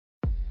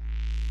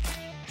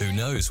Who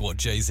knows what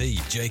Jay-Z,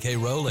 J.K.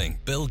 Rowling,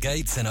 Bill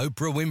Gates and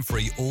Oprah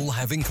Winfrey all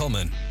have in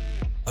common?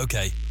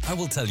 Okay, I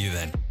will tell you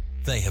then.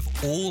 They have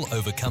all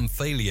overcome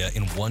failure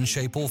in one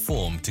shape or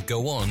form to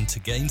go on to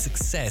gain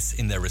success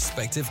in their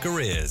respective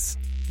careers.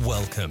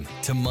 Welcome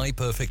to My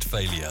Perfect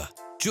Failure.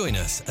 Join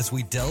us as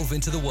we delve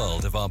into the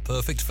world of our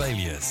perfect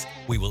failures.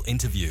 We will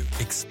interview,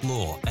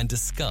 explore, and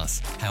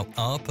discuss how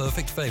our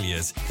perfect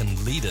failures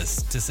can lead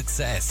us to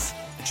success.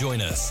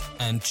 Join us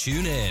and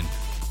tune in.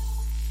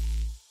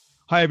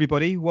 Hi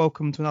everybody,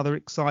 welcome to another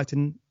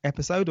exciting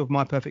episode of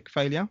My Perfect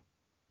Failure.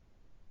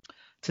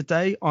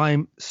 Today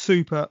I'm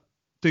super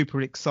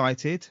duper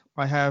excited.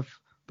 I have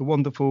the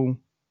wonderful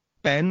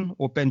Ben,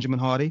 or Benjamin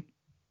Hardy,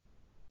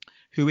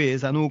 who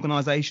is an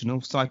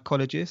organizational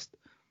psychologist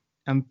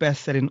and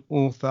best-selling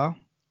author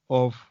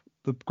of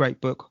the great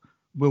book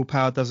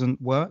Willpower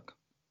Doesn't Work.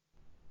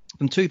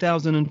 From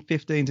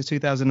 2015 to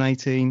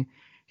 2018,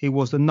 he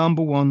was the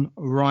number one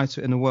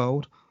writer in the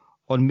world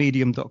on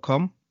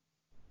medium.com.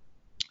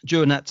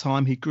 During that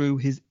time, he grew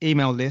his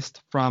email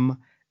list from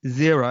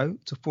 0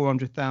 to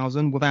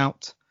 400,000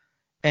 without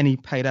any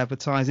paid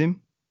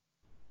advertising.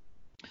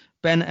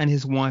 Ben and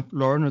his wife,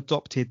 Lauren,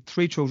 adopted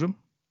 3 children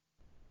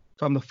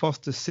from the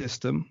foster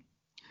system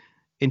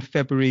in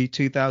February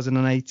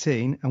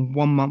 2018. And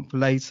 1 month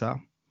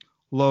later,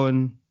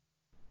 Lauren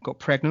got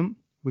pregnant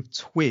with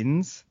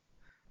twins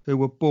who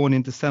were born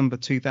in December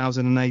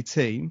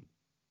 2018.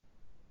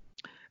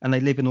 And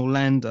they live in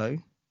Orlando.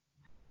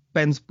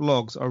 Ben's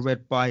blogs are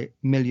read by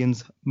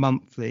millions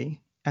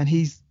monthly,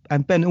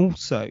 and Ben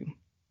also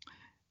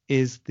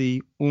is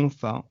the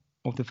author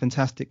of the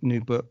fantastic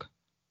new book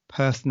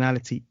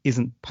Personality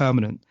Isn't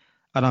Permanent,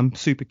 and I'm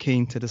super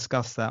keen to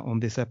discuss that on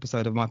this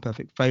episode of My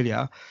Perfect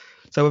Failure.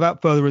 So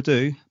without further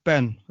ado,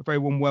 Ben, a very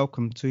warm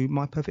welcome to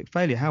My Perfect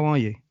Failure. How are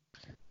you?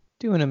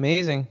 Doing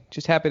amazing.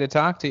 Just happy to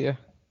talk to you.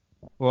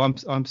 Well,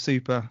 I'm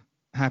super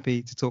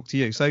happy to talk to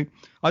you. So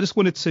I just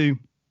wanted to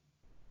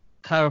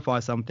clarify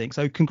something.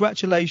 So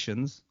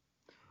congratulations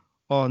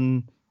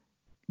on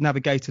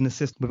navigating the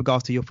system with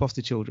regards to your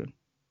foster children.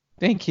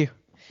 Thank you.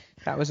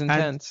 That was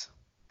intense.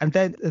 And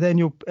then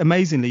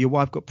your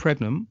wife got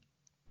pregnant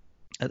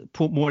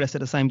more or less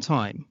at the same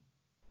time.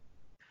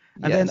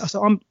 And yes.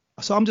 then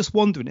so I'm just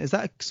wondering, is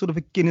that sort of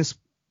a Guinness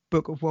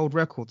Book of World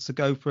Records to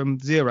go from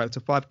 0 to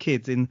 5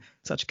 kids in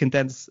such a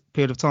condensed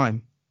period of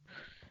time?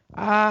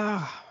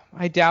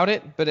 I doubt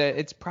it, but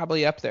it's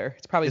probably up there.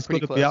 It's probably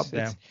pretty close. Be up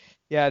there.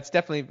 Yeah, it's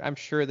definitely, I'm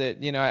sure that,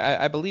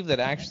 I believe that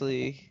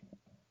actually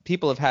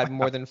people have had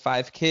more than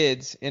 5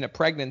 kids in a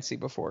pregnancy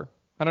before.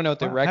 I don't know what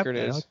the record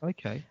is.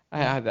 Okay.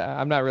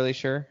 I'm not really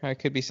sure. I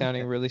could be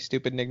sounding really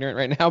stupid and ignorant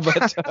right now,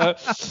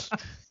 but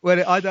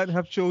well, I don't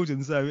have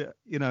children, so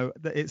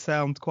it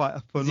sounds quite a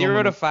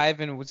phenomenal.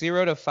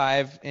 0 to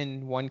 5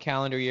 in one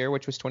calendar year,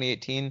 which was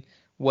 2018,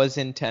 was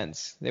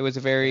intense. It was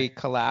a very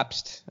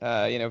collapsed,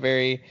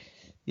 very,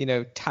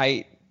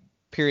 tight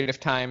period of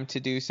time to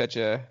do such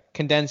a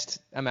condensed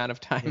amount of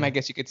time. Yeah. I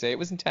guess you could say it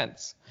was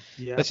intense.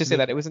 Yeah, let's just say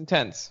that it was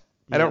intense.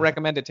 Yeah. I don't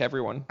recommend it to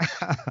everyone.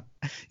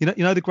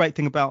 The great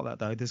thing about that,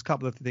 though, there's a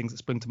couple of things that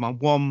spring to mind.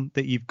 One,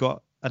 that you've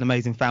got an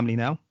amazing family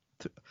now,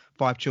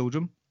 5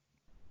 children.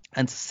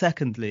 And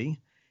secondly,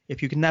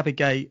 if you can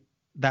navigate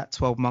that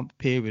 12-month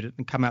period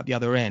and come out the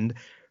other end,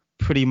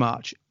 pretty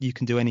much you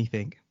can do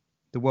anything.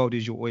 The world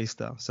is your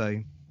oyster.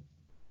 So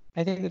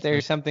I think that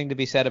there's something to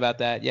be said about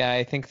that. Yeah,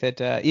 I think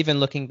that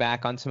even looking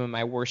back on some of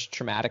my worst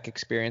traumatic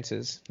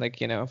experiences,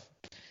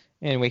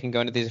 and we can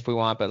go into these if we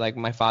want, but like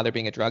my father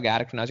being a drug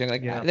addict when I was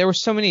young, there were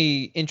so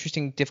many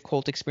interesting,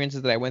 difficult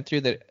experiences that I went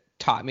through that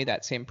taught me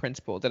that same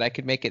principle, that I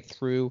could make it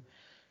through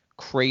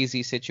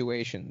crazy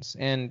situations.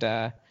 And,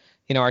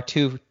 our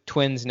 2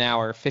 twins now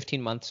are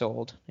 15 months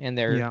old, and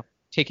they're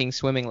taking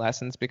swimming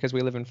lessons because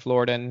we live in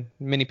Florida and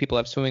many people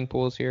have swimming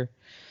pools here.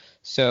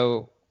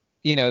 So,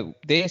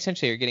 they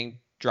essentially are getting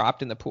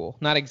dropped in the pool,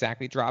 not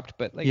exactly dropped,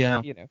 but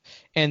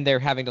and they're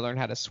having to learn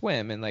how to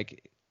swim, and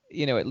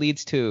it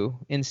leads to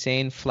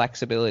insane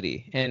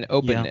flexibility and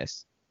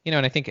openness,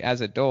 and I think as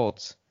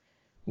adults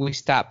we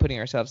stop putting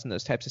ourselves in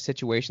those types of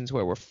situations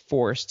where we're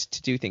forced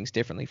to do things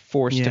differently,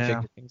 forced to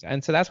figure things out.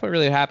 And so that's what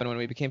really happened when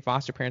we became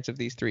foster parents of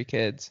these 3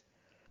 kids.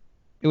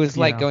 It was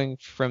like going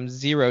from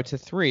 0 to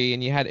 3,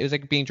 and it was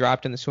like being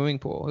dropped in the swimming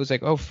pool. It was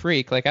like, oh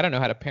freak, I don't know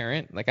how to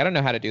parent, I don't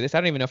know how to do this, I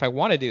don't even know if I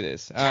want to do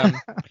this. And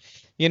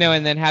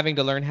then having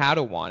to learn how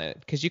to want it,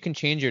 because you can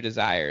change your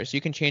desires,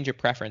 you can change your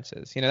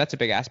preferences. That's a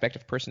big aspect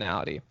of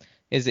personality,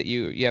 is that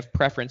you have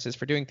preferences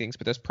for doing things,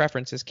 but those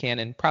preferences can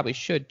and probably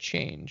should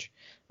change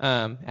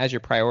as your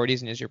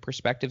priorities and as your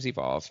perspectives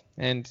evolve.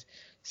 And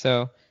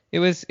so it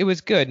was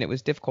good and it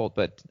was difficult,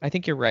 but I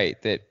think you're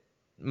right that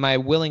my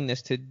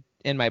willingness to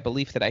and my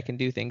belief that I can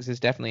do things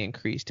has definitely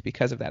increased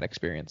because of that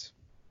experience.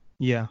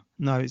 Yeah,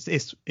 no,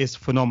 it's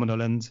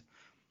phenomenal, and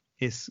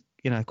it's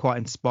quite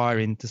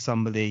inspiring to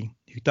somebody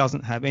who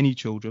doesn't have any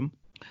children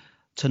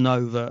to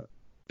know that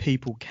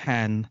people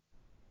can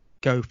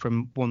go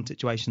from one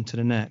situation to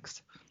the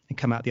next and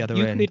come out the other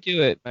end. You could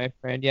do it, my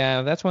friend.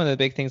 Yeah, that's one of the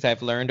big things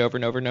I've learned over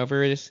and over and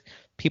over is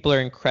people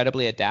are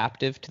incredibly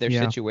adaptive to their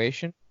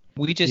situation.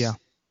 We just Yeah.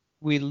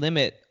 we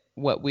limit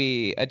what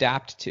we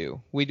adapt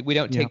to. We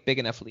don't Yeah. take big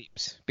enough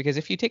leaps, because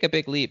if you take a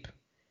big leap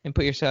and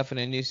put yourself in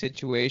a new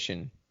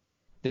situation,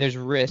 there's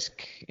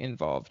risk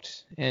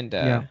involved.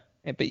 Yeah.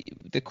 But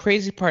the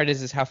crazy part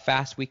is how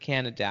fast we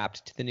can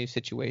adapt to the new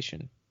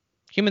situation.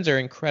 Humans are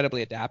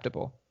incredibly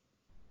adaptable.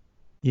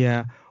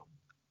 Yeah.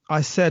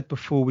 I said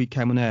before we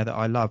came on air that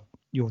I love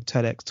your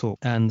TEDx talk,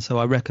 and so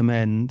I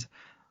recommend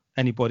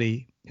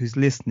anybody who's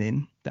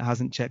listening that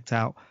hasn't checked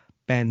out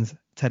Ben's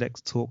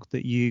TEDx talk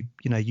that you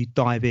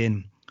dive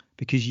in,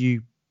 because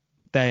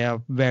they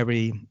are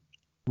very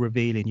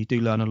revealing. You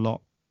do learn a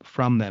lot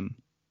from them,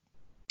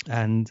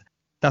 and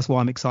that's why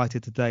I'm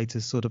excited today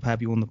to sort of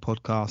have you on the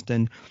podcast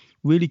and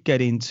really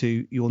get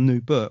into your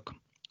new book,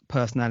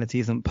 Personality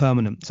Isn't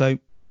Permanent. So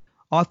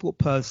I thought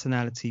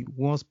personality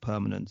was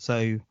permanent,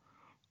 so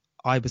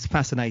I was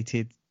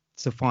fascinated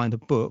to find a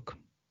book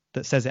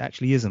that says it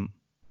actually isn't.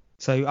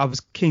 So I was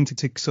keen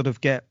to sort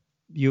of get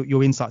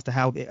your insights to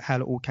how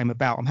it all came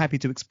about. I'm happy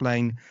to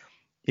explain,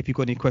 if you've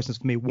got any questions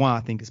for me, why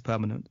I think it's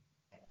permanent.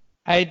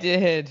 I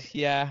did,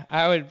 yeah.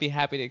 I would be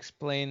happy to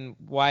explain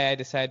why I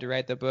decided to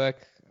write the book.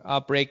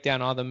 I'll break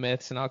down all the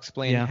myths and I'll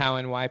explain how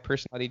and why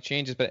personality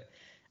changes. But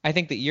I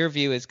think that your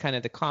view is kind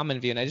of the common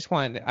view, and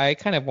I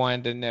kind of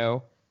wanted to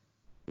know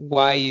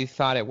why you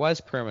thought it was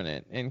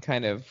permanent and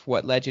kind of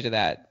what led you to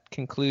that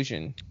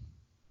conclusion.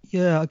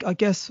 Yeah, I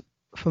guess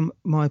from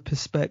my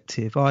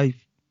perspective, so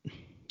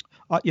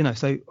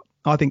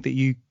I think that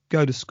you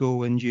go to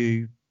school and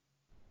you're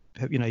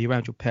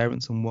around your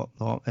parents and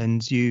whatnot,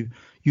 and you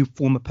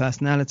form a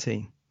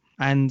personality,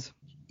 and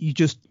you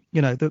just,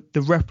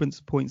 the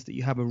reference points that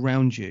you have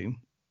around you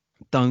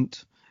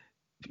don't,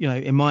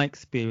 in my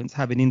experience,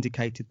 having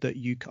indicated that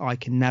I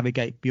can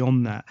navigate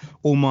beyond that.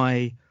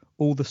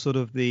 All the sort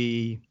of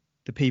the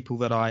people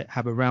that I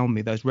have around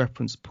me, those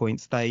reference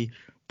points, they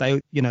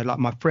like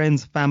my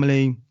friends,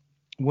 family,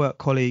 work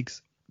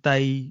colleagues,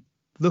 they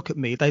look at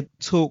me, they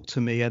talk to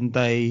me, and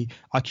I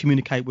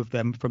communicate with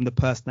them from the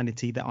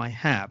personality that I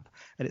have.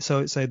 And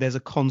so there's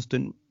a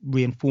constant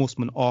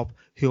reinforcement of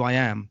who I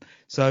am.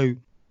 So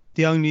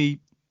the only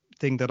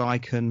thing that I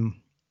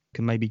can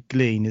maybe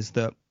glean is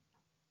that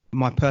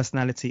my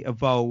personality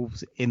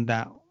evolves in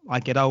that I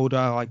get older,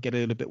 I get a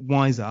little bit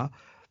wiser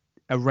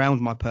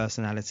around my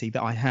personality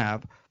that I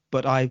have,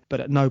 but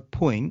at no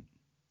point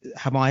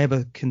have I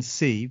ever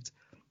conceived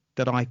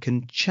that I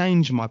can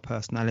change my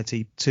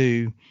personality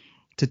to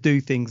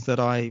do things that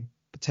I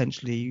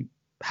potentially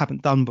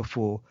haven't done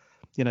before.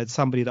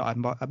 Somebody that I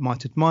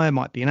might admire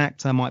might be an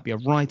actor, might be a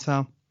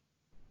writer,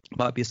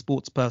 might be a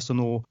sports person,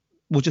 or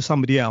just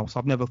somebody else.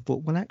 I've never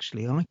thought, well,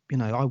 actually,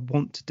 I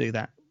want to do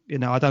that.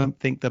 I don't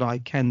think that I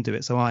can do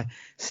it. So I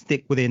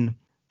stick within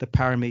the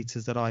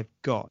parameters that I've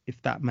got,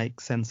 if that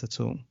makes sense at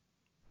all.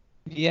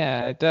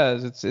 Yeah, it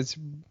does. It's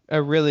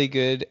a really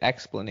good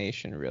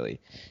explanation, really.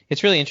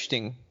 It's really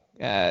interesting,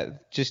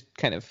 just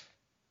kind of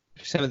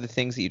some of the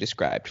things that you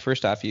described.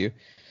 First off, you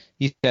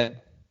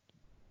said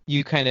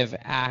you kind of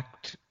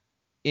act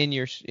in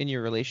your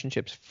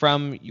relationships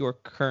from your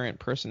current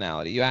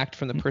personality. You act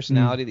from the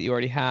personality that you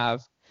already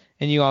have,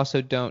 and you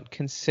also don't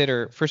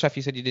consider. First off,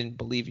 you said you didn't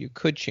believe you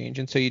could change,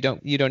 and so you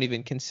don't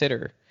even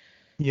consider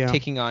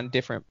taking on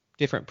different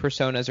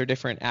personas or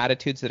different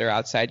attitudes that are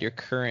outside your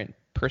current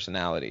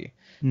personality.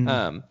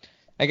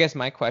 I guess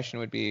my question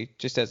would be,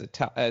 just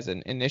as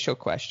an initial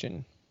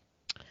question,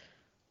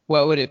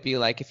 what would it be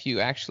like if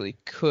you actually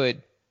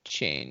could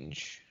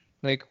change?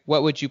 Like,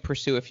 what would you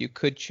pursue if you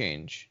could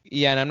change?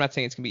 Yeah, and I'm not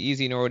saying it's gonna be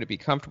easy, nor would it be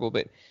comfortable,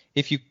 but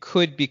if you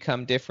could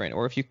become different,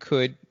 or if you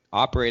could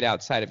operate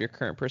outside of your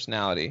current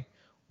personality,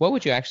 what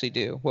would you actually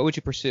do? What would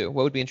you pursue?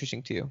 What would be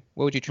interesting to you?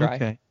 What would you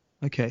try?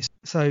 Okay.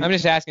 So I'm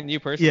just asking you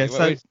personally.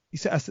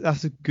 Yeah.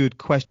 That's a good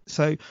question.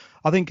 So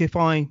I think if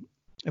I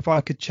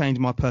could change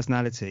my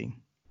personality,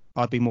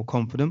 I'd be more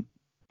confident.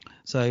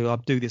 So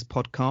I'd do this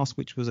podcast,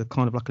 which was a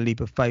kind of like a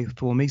leap of faith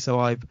for me. So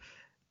I've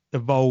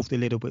evolved a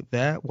little bit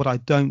there. What I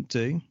don't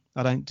do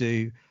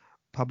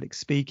public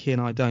speaking.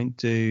 I don't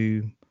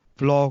do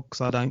vlogs.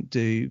 I don't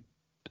do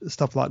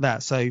stuff like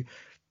that. So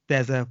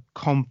there's a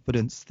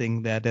confidence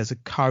thing there. There's a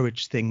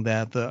courage thing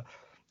there that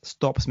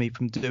stops me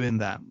from doing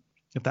that,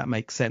 if that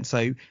makes sense.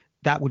 So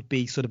that would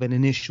be sort of an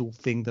initial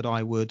thing that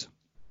I would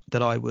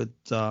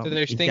so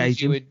there's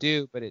things you would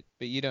do, but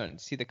you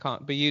don't see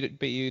but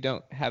you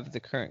don't have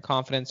the current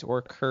confidence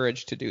or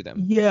courage to do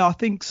them. Yeah, I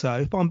think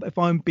so. If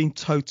I'm being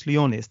totally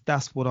honest,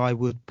 that's what I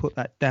would put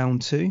that down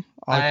to.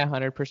 I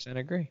 100%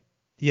 agree.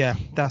 Yeah,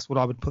 that's what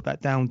I would put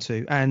that down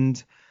to.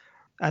 And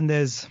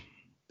there's.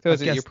 So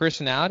is it your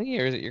personality,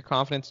 or is it your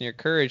confidence and your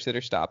courage that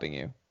are stopping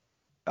you?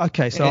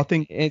 Okay, so I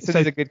think it's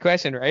a good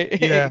question,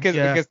 right? Yeah,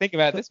 because think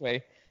about it this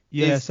way.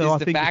 Yeah, so I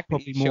the think fact it's that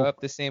probably you show more.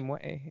 up the same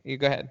way. You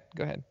go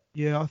ahead.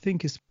 Yeah, I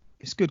think it's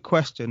a good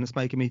question. It's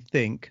making me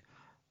think.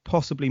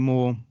 Possibly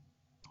more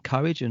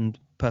courage and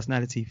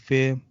personality,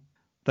 fear,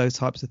 those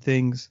types of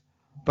things.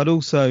 But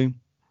also,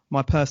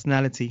 my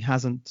personality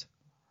hasn't,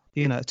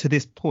 to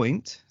this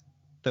point,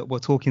 that we're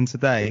talking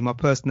today, my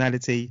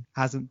personality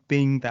hasn't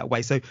been that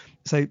way. So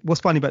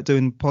what's funny about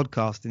doing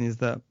podcasting is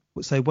that,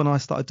 so when I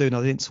started doing it,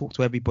 I didn't talk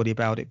to everybody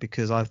about it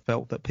because I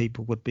felt that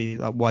people would be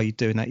like, why are you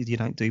doing that? You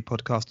don't do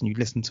podcasting, you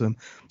listen to them.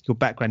 Your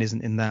background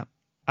isn't in that.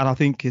 And I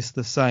think it's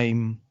the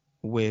same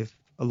with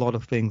a lot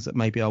of things that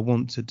maybe I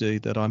want to do,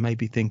 that I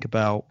maybe think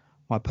about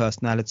my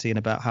personality and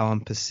about how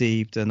I'm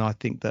perceived. And I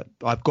think that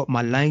I've got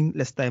my lane.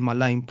 Let's stay in my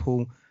lane,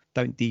 Paul.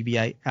 Don't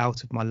deviate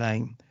out of my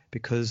lane,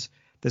 because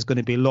there's going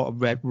to be a lot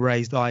of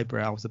raised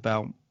eyebrows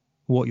about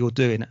what you're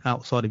doing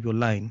outside of your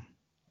lane.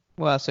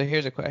 Well, so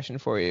here's a question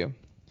for you.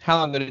 How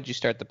long ago did you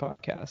start the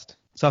podcast?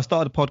 So I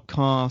started a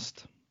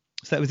podcast.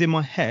 So it was in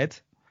my head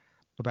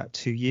for about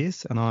 2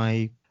 years, and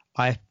I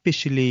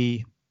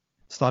officially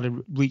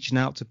started reaching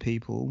out to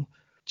people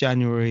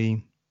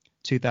January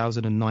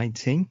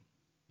 2019.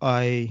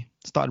 I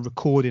started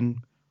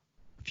recording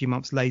a few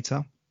months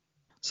later.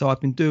 So I've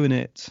been doing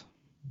it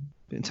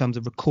in terms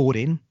of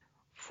recording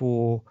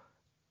for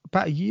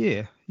about a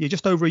year. Yeah,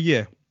 just over a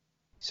year.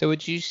 So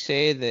would you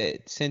say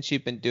that since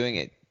you've been doing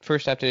it,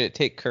 first off, did it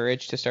take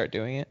courage to start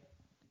doing it?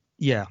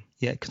 Yeah,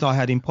 because I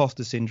had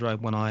imposter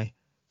syndrome when I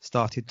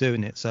started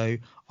doing it. So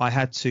I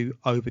had to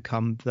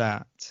overcome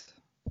that.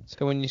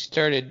 So when you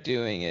started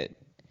doing it,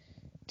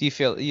 do you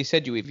feel, you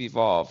said you've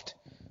evolved.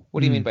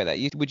 What do you mean by that?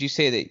 Would you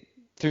say that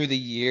through the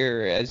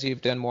year, as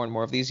you've done more and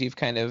more of these, you've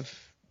kind of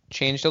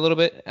changed a little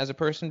bit as a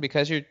person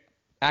because you're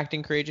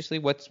acting courageously?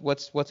 What's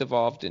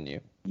evolved in you?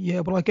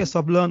 Yeah, well, I guess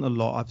I've learned a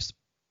lot. I've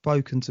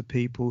spoken to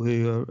people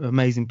who are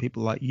amazing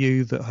people like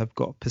you that have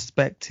got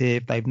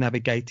perspective. They've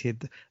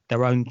navigated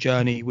their own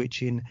journey,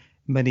 which in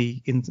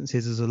many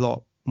instances is a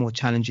lot more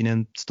challenging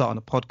than starting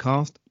a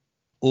podcast.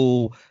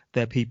 Or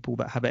they're people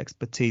that have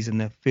expertise in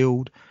their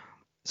field.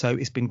 So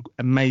it's been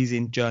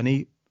amazing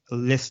journey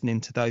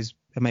listening to those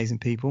amazing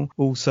people.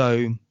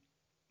 Also,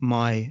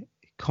 my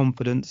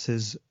confidence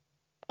has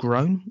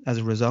grown as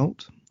a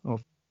result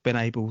of being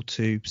able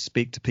to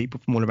speak to people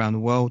from all around the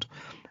world.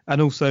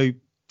 And also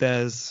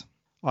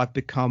I've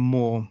become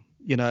more,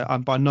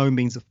 I'm by no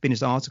means a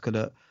finished article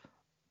at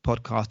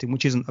podcasting,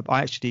 which isn't,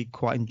 I actually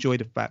quite enjoy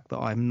the fact that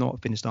I'm not a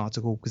finished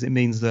article, because it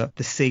means that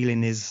the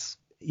ceiling is,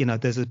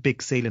 there's a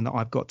big ceiling that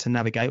I've got to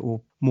navigate,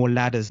 or more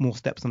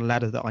steps on the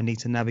ladder that I need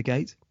to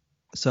navigate.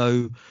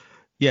 So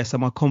so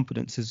my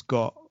confidence has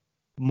got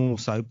more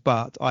so,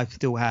 but I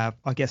still have,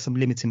 I guess, some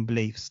limiting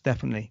beliefs,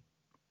 definitely.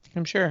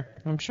 I'm sure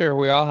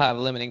we all have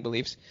limiting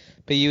beliefs,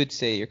 but you would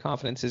say your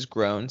confidence has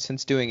grown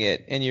since doing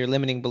it, and your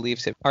limiting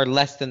beliefs are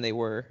less than they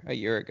were a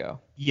year ago.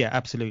 Yeah,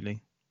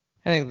 absolutely.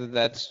 I think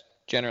that's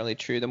generally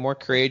true. The more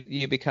courageous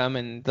you become,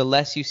 and the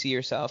less you see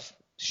yourself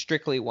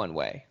strictly one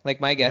way. Like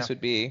my guess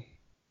would be,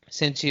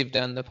 since you've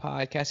done the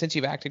podcast, since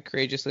you've acted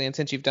courageously, and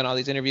since you've done all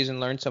these interviews and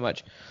learned so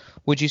much,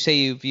 would you say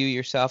you view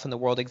yourself in the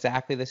world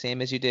exactly the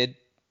same as you did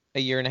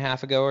a year and a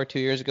half ago or 2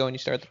 years ago when you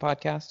started the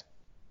podcast?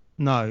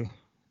 No,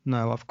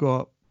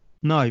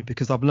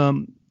 because I've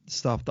learned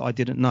stuff that I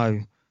didn't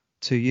know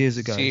 2 years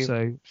ago.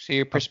 So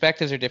your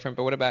perspectives are different,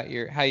 but what about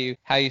how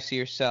you see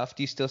yourself?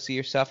 Do you still see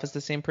yourself as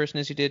the same person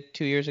as you did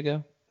 2 years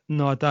ago?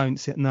 No, I don't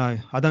see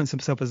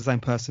myself as the same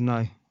person.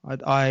 No,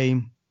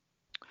 I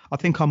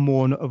think I'm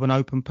more of an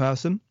open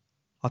person.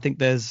 I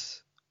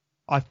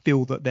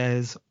feel that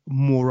there's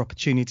more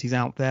opportunities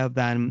out there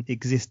than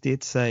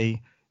existed,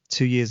 say,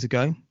 2 years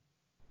ago,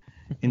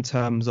 in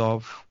terms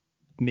of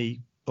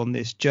me on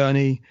this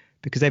journey,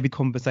 because every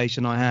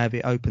conversation I have,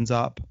 it opens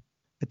up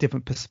a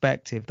different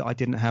perspective that I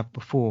didn't have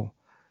before.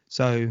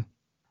 So,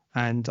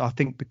 and I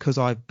think because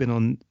I've been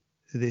on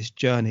this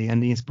journey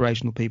and the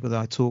inspirational people that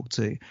I talk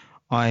to,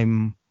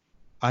 I'm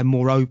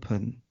more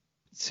open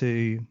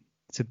to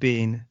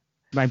being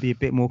maybe a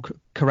bit more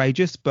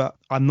courageous, but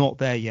I'm not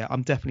there yet.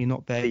 I'm definitely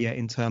not there yet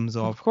in terms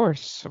of. Of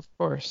course.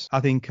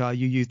 I think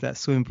you used that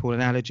swimming pool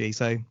analogy,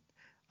 so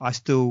I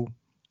still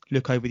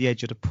look over the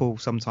edge of the pool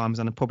sometimes,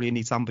 and I probably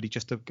need somebody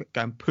just to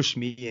go and push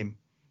me in.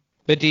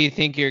 But do you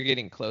think you're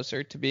getting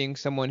closer to being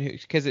someone who,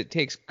 because it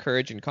takes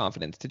courage and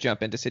confidence to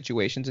jump into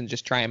situations and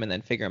just try them and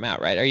then figure them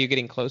out, right? Are you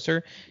getting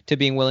closer to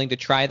being willing to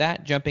try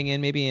that, jumping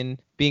in maybe, and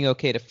being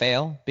okay to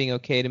fail, being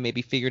okay to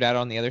maybe figure it out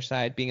on the other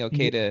side, being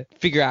okay to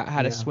figure out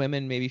how to swim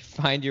and maybe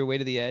find your way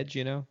to the edge,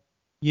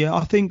 Yeah,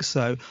 I think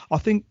so. I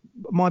think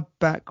my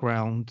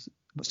background,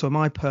 so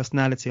my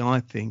personality, I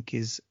think,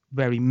 is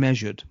very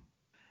measured.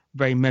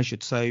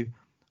 So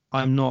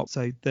I'm not,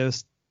 so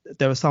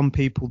there are some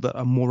people that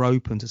are more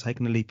open to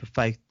taking a leap of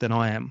faith than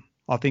I am.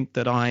 I think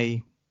that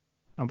I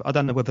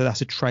don't know whether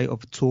that's a trait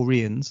of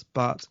Taurians,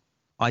 but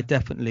I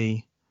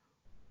definitely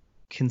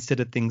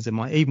consider things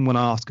even when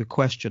I ask a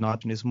question, I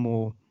think it's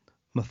more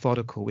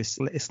methodical.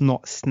 It's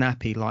not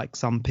snappy like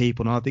some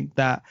people. And I think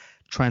that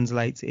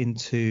translates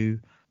into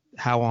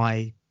how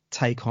I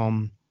take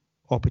on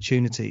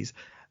opportunities.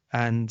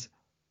 And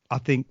I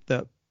think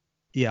that,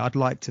 I'd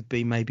like to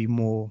be maybe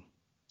more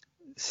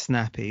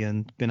snappy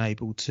and been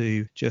able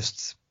to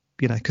just,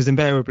 because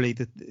invariably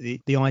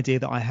the idea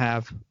that I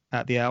have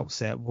at the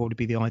outset will probably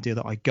be the idea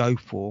that I go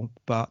for,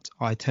 but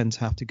I tend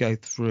to have to go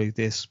through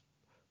this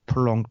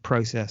prolonged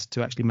process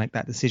to actually make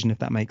that decision, if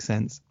that makes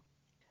sense.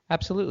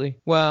 Absolutely.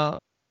 Well,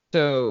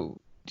 so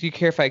do you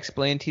care if I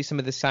explain to you some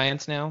of the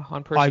science now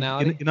on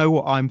personality? You know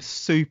what? I'm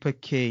super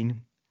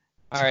keen.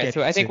 All right,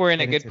 so I think we're in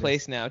a good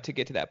place now to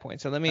get to that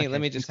point. So let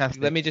me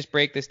just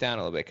break this down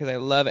a little bit, because I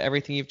love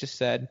everything you've just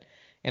said,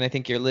 and I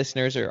think your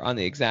listeners are on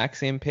the exact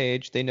same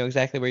page. They know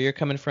exactly where you're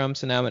coming from.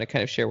 So now I'm going to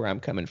kind of share where I'm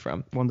coming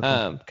from.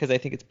 Wonderful. Because I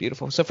think it's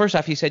beautiful. So first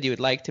off, you said you would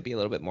like to be a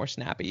little bit more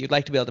snappy. You'd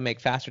like to be able to make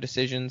faster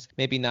decisions,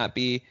 maybe not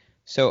be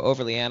so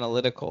overly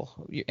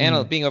analytical.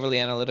 Being overly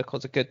analytical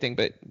is a good thing,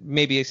 but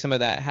maybe some of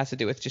that has to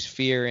do with just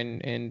fear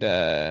and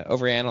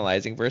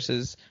overanalyzing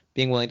versus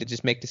being willing to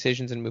just make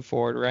decisions and move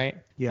forward, right?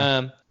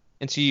 Yeah.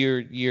 And so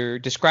you're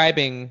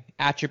describing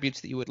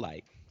attributes that you would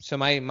like. So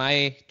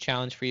my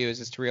challenge for you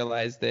is to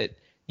realize that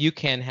you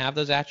can have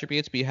those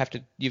attributes, but you have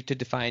to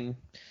define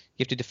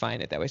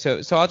it that way.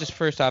 So I'll just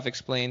first off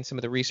explain some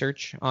of the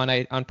research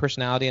on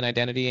personality and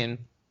identity, and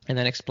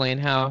then explain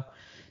how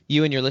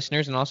you and your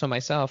listeners, and also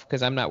myself,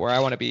 because I'm not where I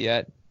want to be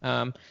yet,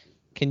 can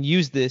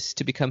use this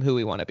to become who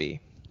we want to be.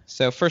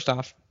 So first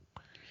off,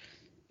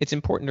 it's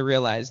important to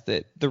realize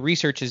that the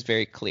research is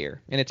very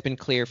clear, and it's been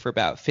clear for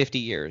about 50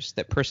 years,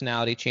 that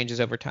personality changes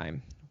over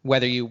time,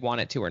 whether you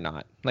want it to or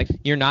not. Like,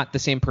 you're not the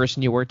same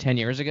person you were 10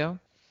 years ago.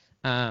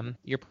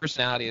 Your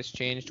personality has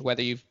changed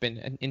whether you've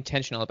been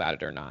intentional about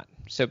it or not.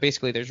 So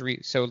basically,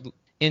 so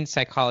in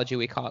psychology,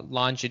 we call it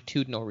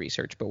longitudinal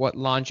research. But what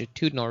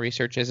longitudinal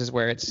research is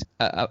where it's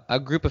a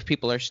group of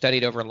people are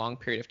studied over a long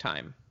period of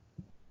time.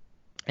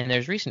 And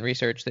there's recent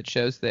research that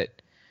shows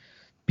that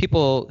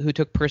people who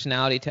took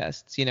personality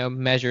tests,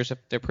 measures of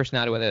their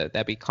personality, whether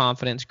that be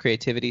confidence,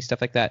 creativity,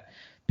 stuff like that,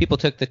 people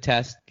took the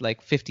test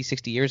like 50,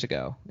 60 years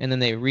ago. And then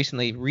they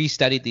recently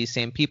restudied these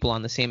same people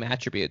on the same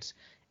attributes.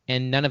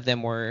 And none of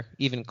them were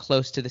even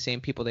close to the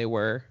same people they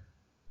were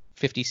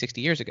 50, 60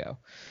 years ago.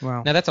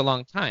 Wow. Now, that's a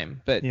long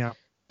time. But yeah.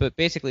 But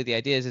basically, the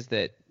idea is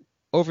that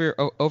over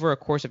a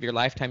course of your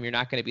lifetime, you're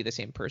not going to be the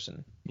same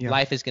person. Yeah.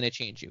 Life is going to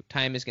change you.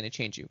 Time is going to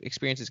change you.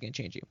 Experience is going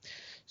to change you.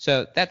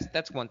 So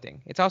that's one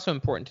thing. It's also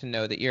important to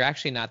know that you're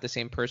actually not the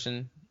same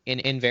person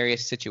in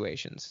various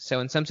situations. So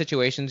in some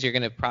situations, you're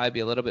going to probably be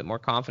a little bit more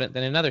confident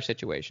than in other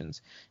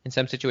situations. In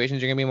some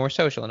situations, you're going to be more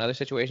social. In other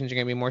situations, you're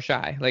going to be more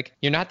shy. Like,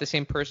 you're not the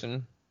same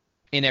person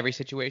in every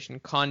situation.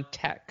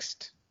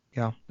 Context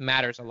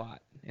matters a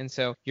lot. And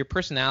so your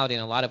personality in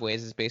a lot of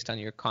ways is based on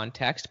your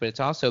context, but it's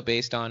also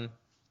based on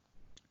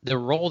the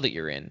role that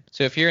you're in.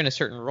 So if you're in a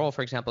certain role,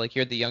 for example, like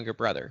you're the younger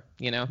brother,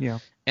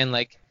 and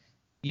like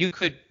you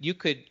could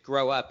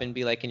grow up and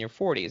be like in your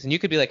 40s, and you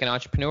could be like an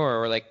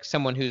entrepreneur or like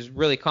someone who's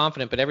really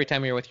confident, but every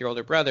time you're with your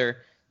older brother,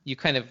 you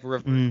kind of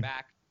revert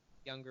back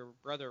younger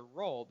brother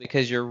role,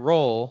 because your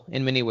role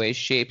in many ways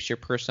shapes your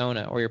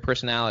persona or your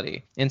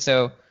personality. And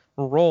so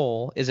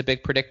role is a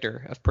big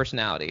predictor of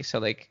personality. So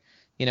like,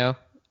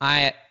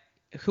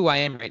 who I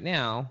am right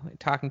now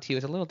talking to you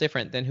is a little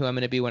different than who I'm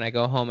going to be when I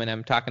go home and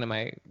I'm talking to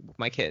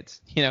my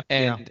kids,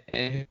 and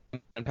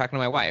I'm talking to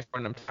my wife, or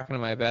when I'm talking to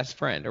my best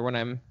friend, or when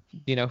I'm,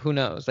 who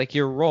knows. Like,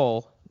 your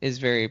role is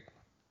very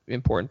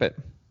important, but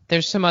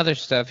there's some other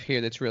stuff here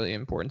that's really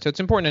important. So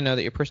it's important to know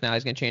that your personality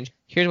is going to change.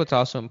 Here's what's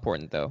also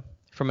important, though,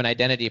 from an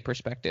identity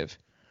perspective.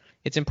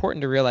 It's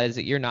important to realize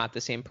that you're not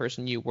the same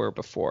person you were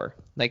before.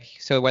 Like,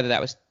 so whether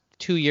that was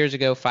 2 years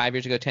ago, 5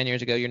 years ago, 10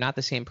 years ago, you're not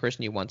the same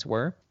person you once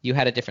were. You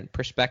had a different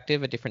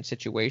perspective, a different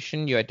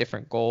situation. You had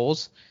different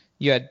goals.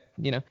 You had,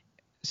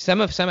 some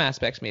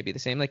aspects may be the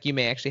same. Like, you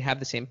may actually have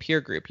the same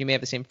peer group. You may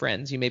have the same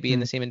friends. You may be in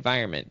the same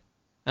environment.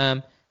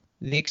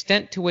 The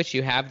extent to which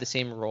you have the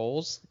same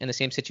roles and the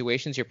same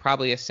situations, you're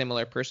probably a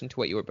similar person to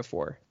what you were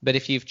before. But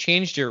if you've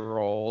changed your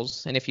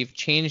roles, and if you've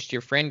changed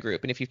your friend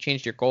group, and if you've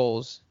changed your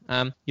goals,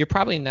 you're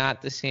probably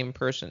not the same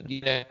person.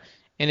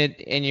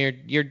 And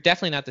you're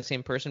definitely not the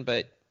same person,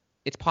 but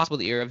it's possible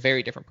that you're a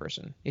very different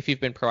person if you've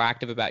been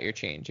proactive about your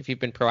change, if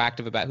you've been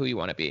proactive about who you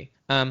want to be.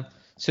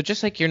 So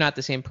just like you're not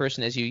the same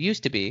person as you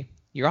used to be,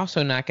 you're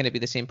also not going to be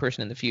the same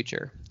person in the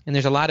future. And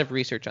there's a lot of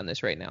research on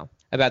this right now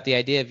about the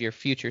idea of your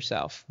future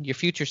self. Your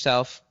future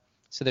self,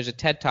 so there's a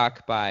TED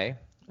Talk by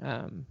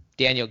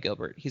Daniel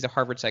Gilbert. He's a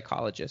Harvard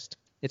psychologist.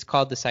 It's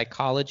called The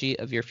Psychology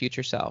of Your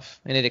Future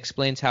Self, and it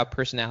explains how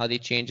personality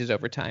changes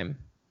over time.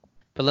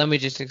 But let me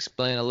just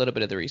explain a little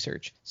bit of the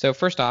research. So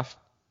first off,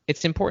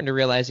 it's important to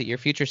realize that your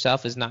future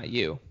self is not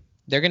you.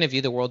 They're going to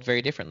view the world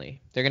very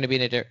differently. They're going to be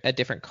in a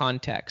different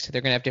context.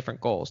 They're going to have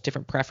different goals,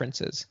 different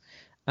preferences.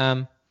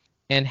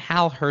 And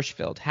Hal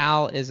Hershfield,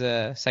 Hal is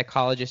a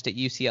psychologist at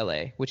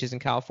UCLA, which is in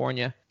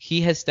California.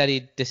 He has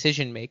studied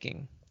decision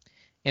making.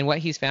 And what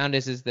he's found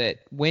is that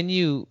when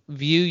you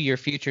view your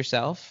future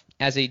self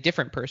as a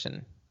different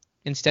person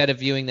instead of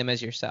viewing them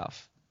as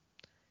yourself,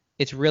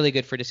 it's really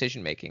good for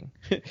decision making.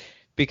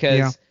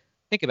 Because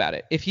think about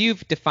it. If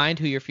you've defined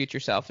who your future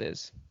self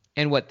is,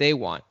 and what they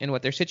want, and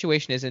what their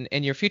situation is,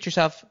 and your future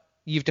self,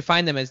 you've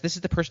defined them as, this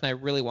is the person I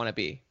really want to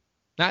be.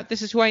 Not,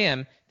 this is who I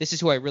am, this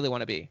is who I really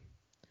want to be.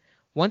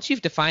 Once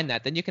you've defined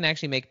that, then you can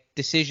actually make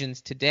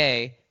decisions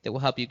today that will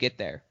help you get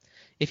there.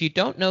 If you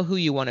don't know who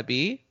you want to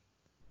be,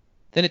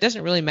 then it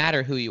doesn't really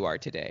matter who you are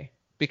today.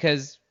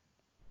 because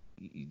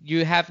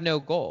you have no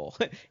goal.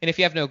 And if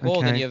you have no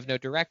goal, then Okay. you have no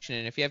direction.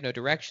 And if you have no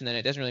direction, then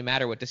it doesn't really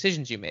matter what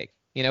decisions you make.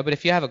 But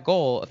if you have a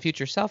goal, a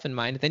future self in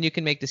mind, then you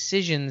can make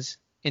decisions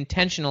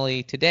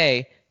intentionally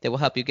today that will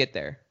help you get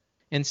there.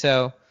 And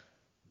so,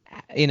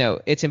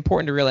 it's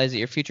important to realize that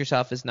your future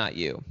self is not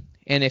you.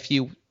 And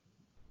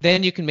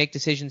then you can make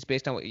decisions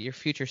based on what your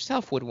future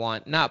self would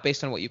want, not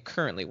based on what you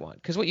currently want.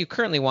 Because what you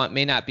currently want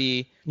may not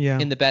be Yeah.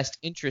 in the best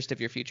interest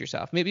of your future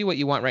self. Maybe what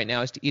you want right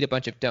now is to eat a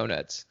bunch of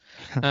donuts.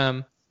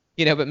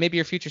 But maybe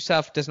your future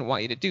self doesn't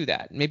want you to do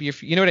that. Maybe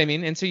you know what I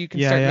mean? And so you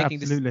can start making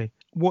decisions. Absolutely.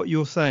 What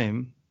you're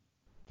saying,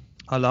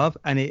 I love,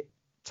 and it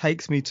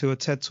takes me to a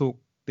TED talk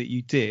that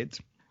you did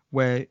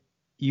where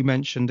you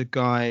mentioned a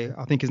guy,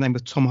 I think his name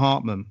was Tom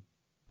Hartman,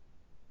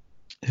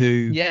 who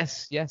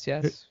Yes.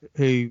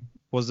 who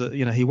was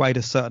he weighed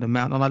a certain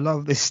amount, and I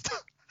love this.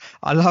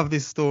 I love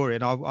this story,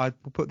 and I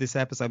will put this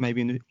episode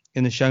maybe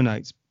in the show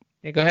notes.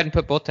 Yeah, go ahead and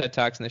put both TED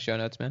Talks in the show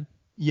notes, man.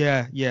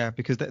 Yeah,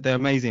 because they're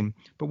amazing.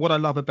 But what I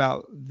love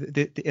about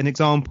an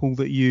example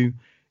that you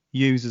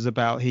use is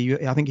about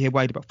I think he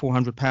weighed about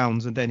 400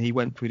 pounds, and then he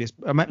went through this.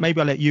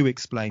 Maybe I'll let you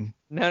explain.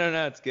 No,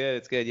 it's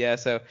good. Yeah,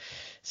 so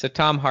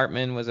Tom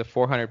Hartman was a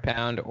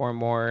 400-pound or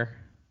more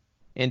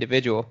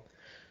individual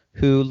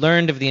who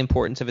learned of the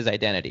importance of his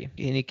identity,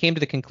 and he came to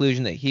the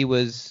conclusion that he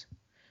was,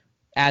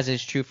 as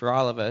is true for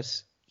all of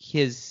us,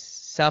 his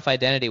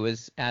self-identity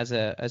was as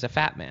a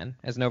fat man,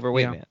 as an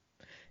overweight man.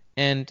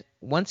 And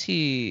once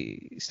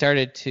he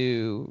started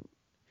to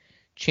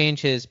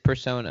change his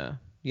persona,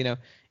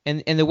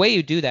 and the way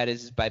you do that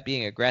is by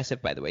being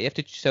aggressive, by the way. You have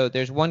to. So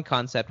there's one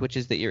concept, which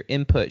is that your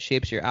input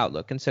shapes your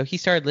outlook. And so he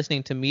started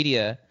listening to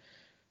media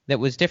that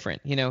was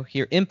different.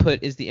 Your input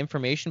is the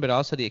information, but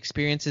also the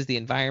experiences, the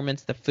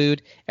environments, the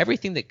food,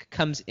 everything that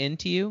comes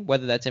into you,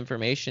 whether that's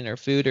information or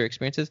food or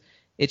experiences,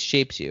 it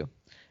shapes you.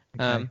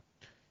 Okay.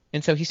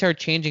 And so he started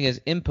changing his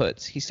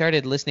inputs. He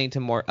started listening to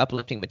more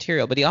uplifting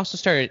material, but he also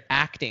started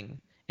acting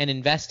and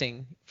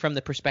investing from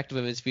the perspective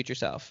of his future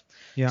self.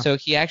 Yeah. So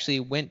he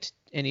actually went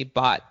and he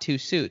bought 2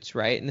 suits,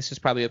 right? And this is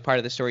probably a part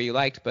of the story you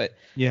liked, but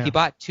he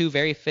bought 2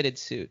 very fitted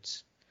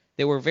suits.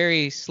 They were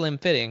very slim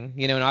fitting,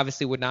 and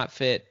obviously would not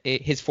fit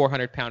his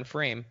 400-pound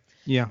frame.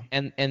 Yeah.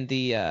 And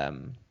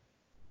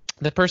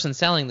the person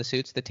selling the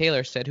suits, the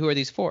tailor, said, "Who are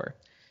these for?"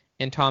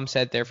 And Tom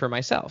said, "They're for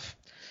myself."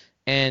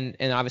 And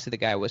obviously the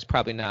guy was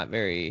probably not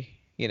very,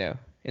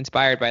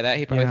 inspired by that.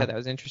 He probably thought that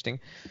was interesting.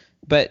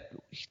 But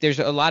there's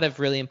a lot of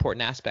really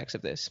important aspects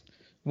of this.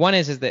 One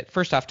is that,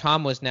 first off,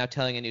 Tom was now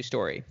telling a new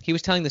story. He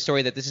was telling the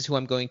story that this is who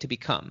I'm going to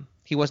become.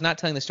 He was not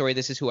telling the story,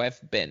 this is who I've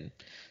been.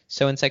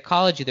 So in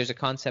psychology, there's a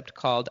concept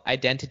called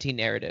identity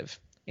narrative.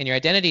 And your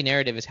identity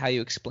narrative is how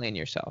you explain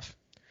yourself.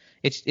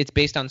 It's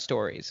based on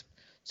stories.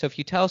 So if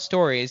you tell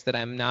stories that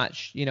I'm not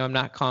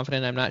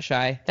confident, I'm not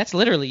shy, that's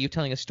literally you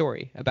telling a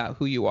story about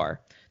who you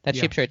are. That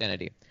shapes your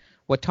identity.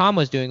 What Tom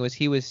was doing was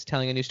he was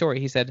telling a new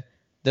story. He said,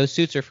 those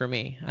suits are for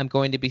me. I'm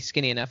going to be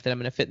skinny enough that I'm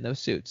going to fit in those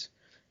suits.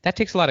 That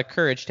takes a lot of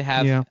courage to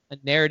have a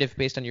narrative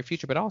based on your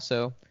future, but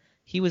also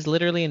he was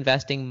literally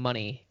investing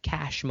money,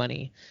 cash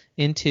money,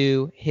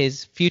 into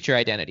his future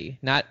identity,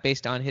 not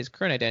based on his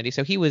current identity.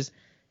 So he was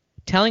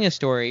telling a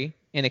story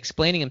and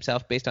explaining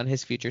himself based on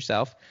his future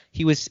self.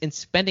 He was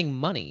spending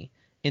money,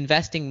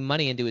 investing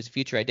money into his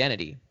future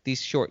identity,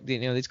 these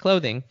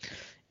clothing.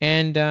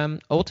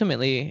 And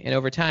ultimately, and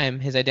over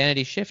time, his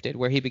identity shifted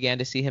where he began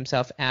to see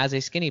himself as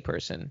a skinny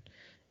person.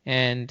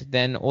 And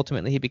then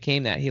ultimately he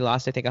became that. He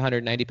lost, I think,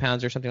 190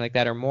 pounds or something like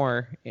that or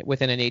more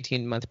within an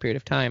 18-month period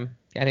of time.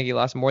 I think he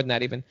lost more than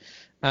that even.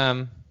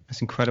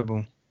 That's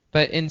incredible.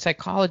 But in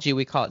psychology,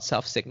 we call it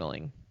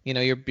self-signaling.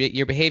 Your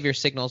behavior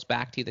signals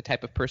back to you the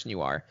type of person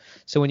you are.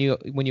 So when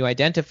you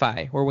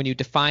identify or when you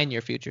define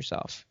your future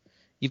self,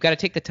 you've got to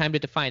take the time to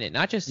define it.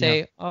 Not just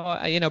say,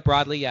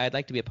 broadly, I'd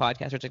like to be a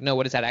podcaster. It's like, no,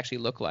 what does that actually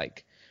look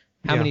like?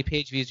 How many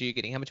page views are you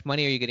getting? How much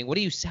money are you getting? What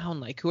do you sound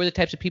like? Who are the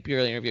types of people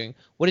you're interviewing?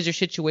 What is your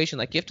situation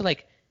like? You have to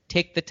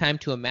take the time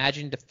to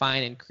imagine,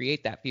 define, and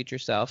create that future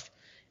self.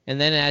 And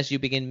then as you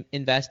begin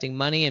investing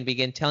money and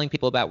begin telling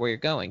people about where you're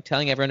going,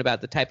 telling everyone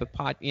about the type of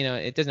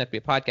it doesn't have to be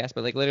a podcast,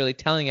 but literally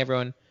telling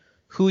everyone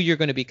who you're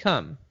going to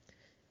become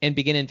and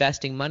begin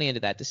investing money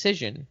into that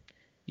decision,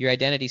 your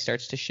identity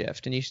starts to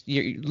shift. And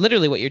you're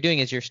literally what you're doing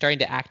is you're starting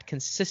to act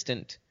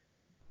consistent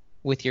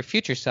with your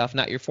future self,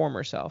 not your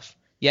former self.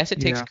 Yes, it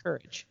takes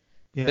courage.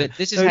 Yeah. But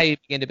this is how you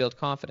begin to build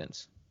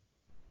confidence.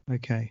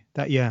 Okay.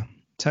 That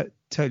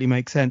totally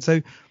makes sense.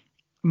 So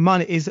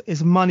money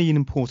is money an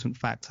important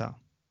factor?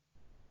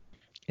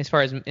 As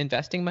far as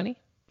investing money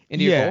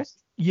into your goals?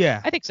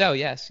 Yeah. I think so.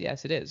 Yes,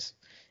 it is.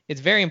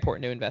 It's very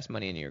important to invest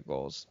money into your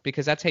goals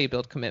because that's how you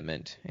build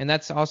commitment. And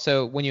that's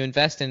also when you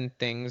invest in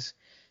things,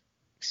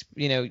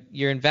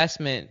 your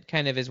investment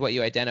kind of is what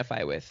you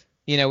identify with.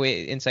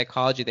 In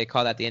psychology, they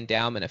call that the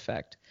endowment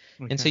effect.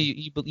 Okay. And so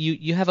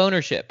you have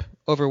ownership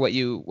over what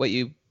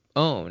you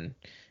own.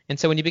 And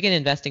so when you begin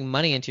investing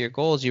money into your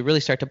goals, you really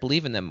start to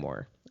believe in them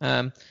more.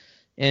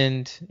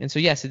 And so,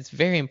 yes, it's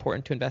very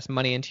important to invest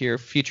money into your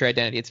future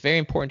identity. It's very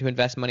important to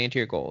invest money into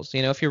your goals.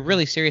 If you're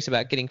really serious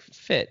about getting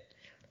fit,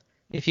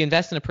 If you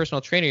invest in a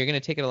personal trainer, you're going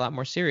to take it a lot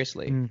more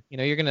seriously. You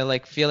know, you're going to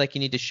like feel like you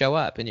need to show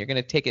up, and you're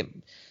going to take it.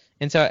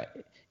 And so,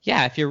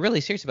 yeah, if you're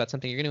really serious about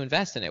something, you're going to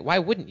invest in it. Why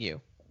wouldn't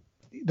you?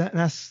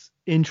 That's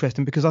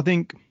interesting, because I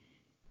think,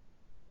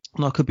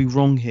 and I could be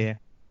wrong here,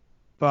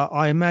 but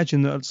I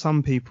imagine that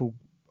some people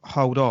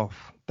hold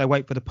off. They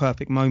wait for the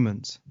perfect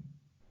moment.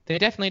 They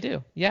definitely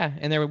do. Yeah.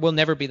 And there will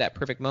never be that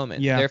perfect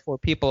moment. Yeah. Therefore,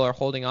 people are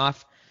holding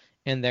off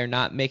and they're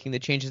not making the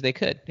changes they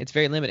could. It's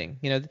very limiting.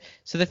 You know,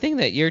 so the thing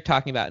that you're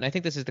talking about, and I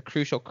think this is the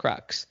crucial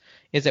crux,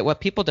 is that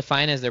what people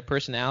define as their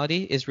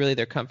personality is really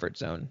their comfort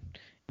zone.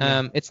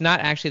 It's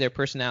not actually their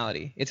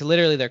personality. It's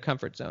literally their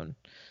comfort zone.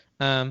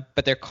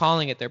 But they're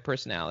calling it their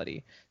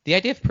personality. The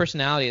idea of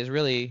personality is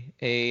really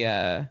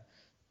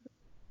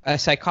as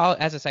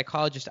a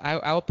psychologist,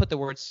 I will put the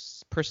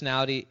words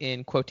personality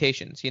in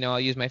quotations. You know, I'll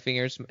use my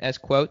fingers as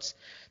quotes.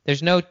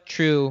 There's no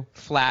true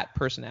flat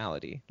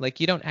personality. Like,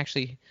 you don't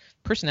actually,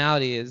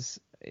 personality is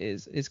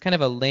kind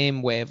of a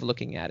lame way of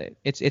looking at it.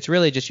 It's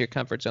really just your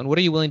comfort zone. What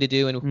are you willing to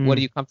do, and what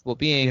are you comfortable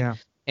being? Yeah.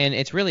 And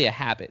it's really a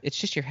habit. It's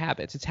just your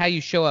habits. It's how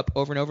you show up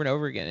over and over and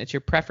over again. It's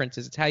your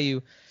preferences. It's how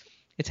you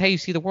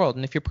see the world.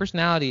 And if your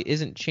personality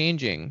isn't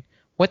changing,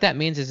 what that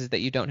means is that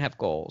you don't have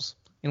goals.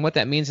 And what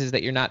that means is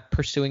that you're not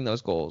pursuing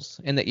those goals,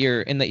 and that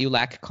you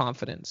lack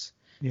confidence.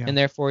 Yeah. And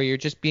therefore you're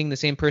just being the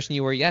same person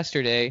you were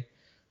yesterday,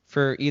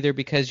 for either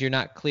because you're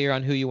not clear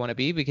on who you want to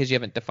be because you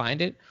haven't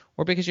defined it,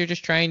 or because you're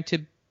just trying to,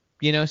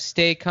 you know,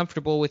 stay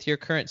comfortable with your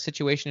current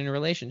situation in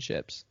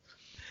relationships.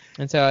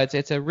 And so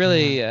it's a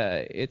really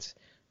it's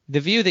the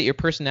view that your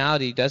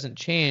personality doesn't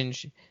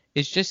change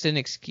is just an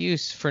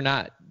excuse for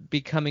not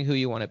becoming who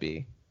you want to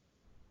be.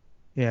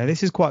 Yeah,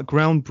 this is quite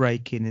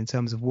groundbreaking in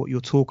terms of what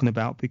you're talking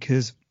about,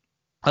 because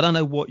I don't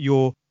know what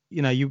you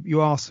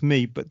asked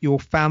me, but your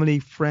family,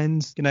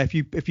 friends, you know,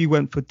 if you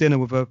went for dinner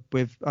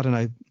with I don't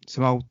know,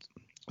 some old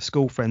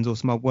school friends or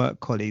some old work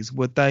colleagues,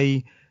 would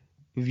they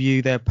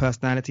view their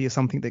personality as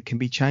something that can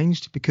be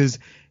changed? Because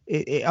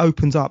it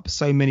opens up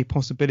so many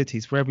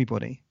possibilities for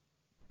everybody.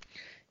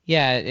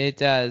 Yeah, it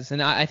does.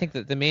 And I think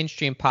that the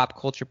mainstream pop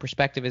culture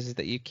perspective is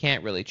that you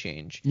can't really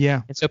change.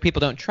 Yeah. And so people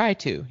don't try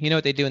to. You know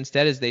what they do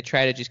instead is they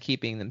try to just keep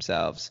being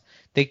themselves.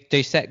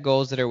 They set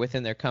goals that are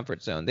within their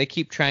comfort zone. They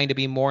keep trying to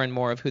be more and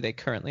more of who they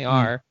currently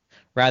are,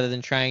 rather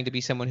than trying to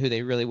be someone who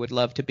they really would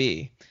love to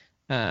be.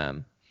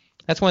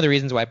 That's one of the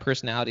reasons why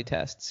personality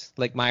tests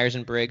like Myers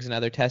and Briggs and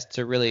other tests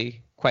are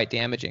really quite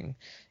damaging,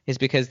 is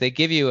because they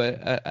give you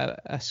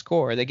a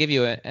score. They give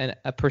you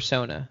a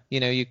persona. You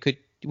know, you could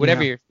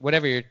whatever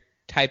your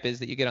type is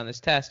that you get on this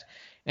test,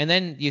 and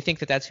then you think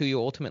that that's who you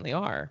ultimately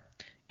are,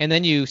 and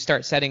then you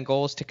start setting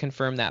goals to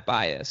confirm that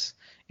bias.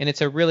 And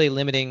it's a really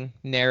limiting,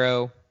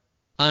 narrow,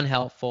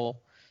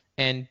 unhelpful,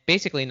 and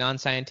basically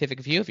non-scientific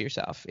view of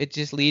yourself. It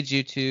just leads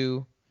you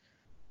to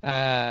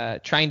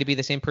trying to be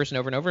the same person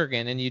over and over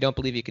again, and you don't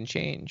believe you can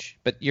change,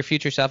 but your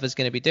future self is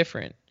going to be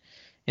different.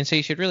 And so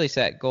you should really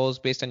set goals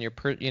based on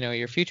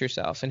your future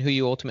self and who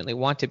you ultimately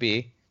want to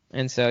be.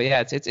 And so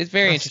yeah, it's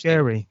very interesting.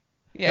 Scary.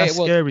 Yeah, that's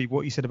scary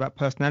what you said about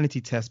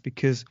personality tests,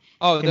 because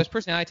those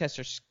personality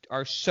tests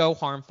are so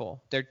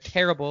harmful. They're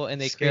terrible,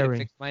 and they create a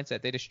fixed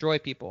mindset. They destroy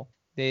people.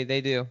 They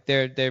do.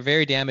 They're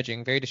very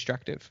damaging, very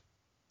destructive.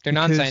 They're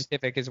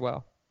non-scientific as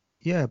well.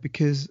 Yeah,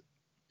 because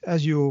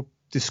as you're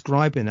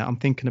describing it, I'm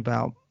thinking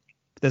about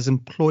there's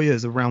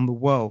employers around the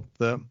world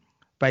that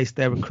base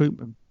their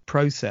recruitment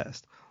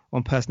process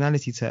on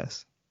personality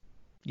tests.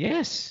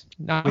 Yes,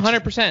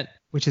 100%.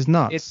 Which is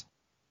nuts.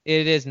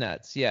 It is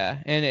nuts, yeah.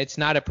 And it's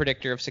not a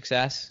predictor of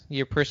success.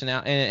 Your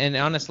personality, and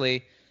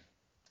honestly,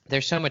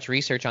 there's so much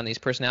research on these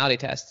personality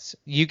tests.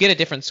 You get a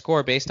different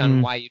score based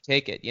on why you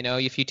take it. You know,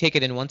 if you take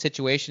it in one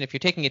situation, if you're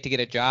taking it to get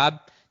a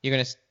job, you're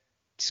going to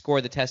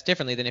score the test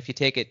differently than if you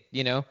take it,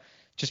 you know,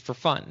 just for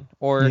fun.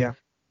 Or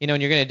you know,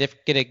 and you're going to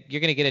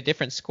get a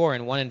different score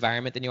in one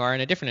environment than you are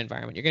in a different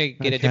environment. You're going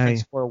to get a different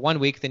score 1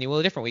 week than you will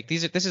a different week.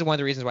 This is one of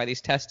the reasons why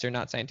these tests are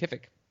not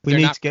scientific.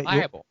 They're not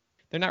reliable.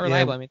 They're not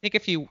reliable. I mean, think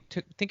if you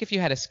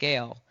had a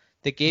scale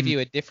that gave you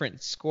a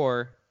different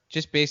score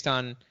just based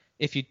on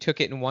if you took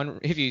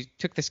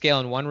the scale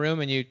in one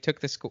room and you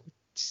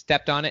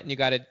stepped on it and you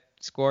got a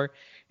score,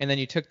 and then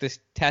you took this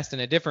test in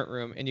a different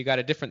room and you got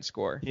a different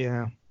score.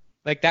 Yeah.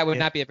 Like that would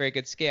not be a very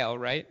good scale,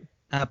 right?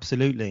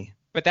 Absolutely.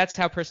 But that's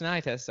how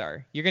personality tests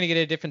are. You're going to get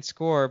a different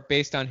score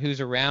based on who's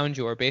around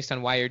you or based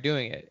on why you're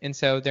doing it. And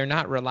so they're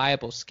not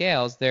reliable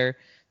scales. They're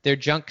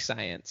junk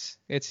science.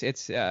 It's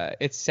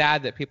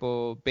sad that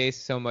people base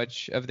so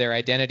much of their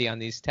identity on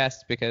these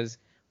tests, because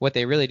what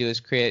they really do is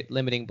create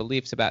limiting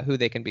beliefs about who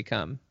they can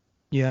become.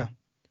 Yeah.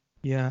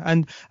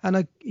 And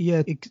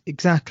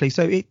exactly.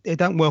 So it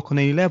don't work on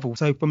any level.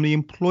 So from the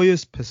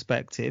employer's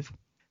perspective,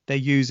 they're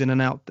using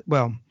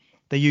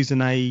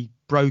a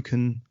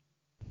broken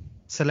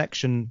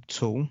selection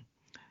tool,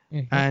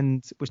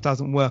 and which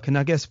doesn't work. And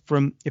I guess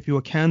if you're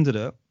a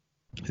candidate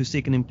who's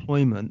seeking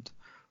employment,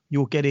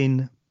 you're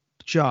getting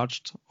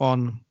judged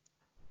on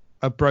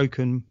a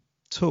broken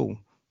tool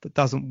that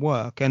doesn't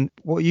work. And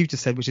what you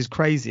just said, which is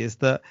crazy, is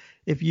that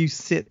if you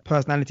sit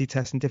personality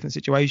tests in different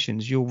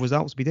situations, your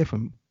results will be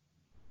different.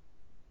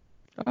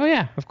 Oh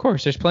yeah, of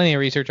course. There's plenty of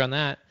research on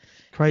that.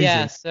 Crazy.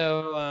 Yeah.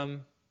 So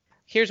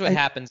here's what I-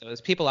 happens though: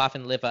 is people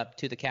often live up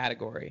to the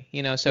category.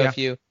 So yeah. if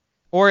you,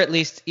 or at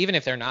least even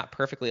if they're not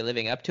perfectly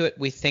living up to it,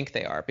 we think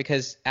they are,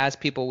 because as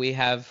people we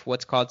have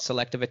what's called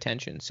selective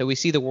attention. So we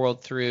see the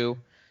world through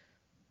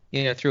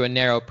through a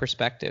narrow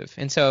perspective.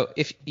 And so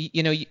if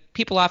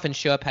people often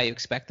show up how you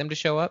expect them to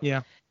show up,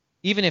 Yeah.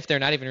 even if they're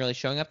not even really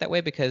showing up that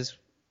way, because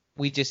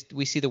we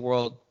see the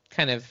world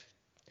kind of,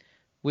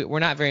 we're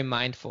not very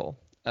mindful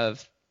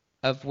of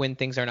when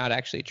things are not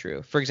actually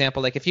true. For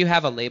example, like if you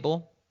have a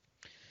label,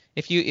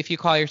 if you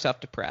call yourself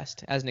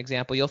depressed as an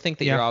example, you'll think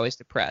that Yeah. you're always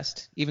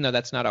depressed, even though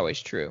that's not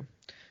always true.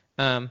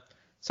 So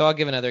I'll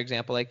give another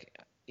example. Like,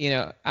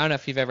 I don't know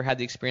if you've ever had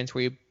the experience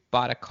where you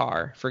bought a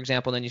car, for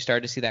example, and then you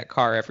started to see that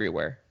car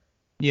everywhere.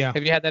 Yeah.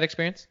 Have you had that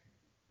experience?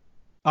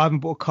 I haven't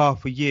bought a car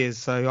for years,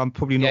 so I'm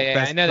probably not Yeah,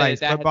 best I know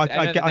placed. that But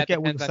I know that I get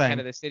what depends you're on kind saying.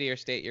 of the city or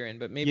state you're in,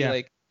 but maybe Yeah.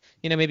 like,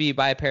 maybe you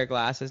buy a pair of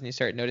glasses and you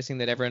start noticing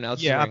that everyone else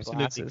is Yeah, wearing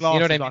absolutely. glasses. You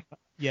know what I mean?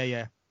 Yeah,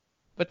 yeah.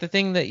 But the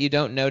thing that you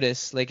don't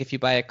notice, like if you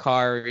buy a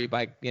car or you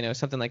buy,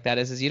 something like that,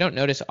 is you don't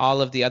notice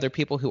all of the other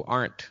people who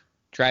aren't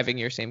driving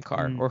your same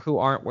car or who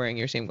aren't wearing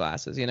your same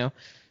glasses,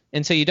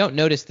 And so you don't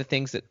notice the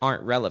things that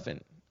aren't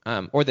relevant,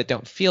 or that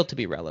don't feel to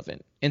be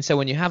relevant. And so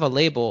when you have a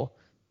label,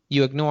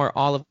 you ignore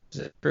all of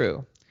it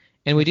true.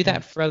 And we do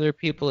that for other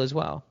people as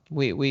well.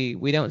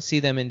 We don't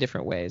see them in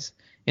different ways.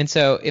 And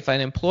so if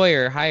an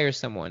employer hires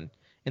someone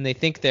and they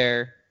think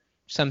they're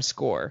some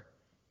score,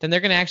 then they're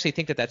going to actually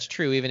think that that's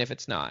true, even if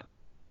it's not.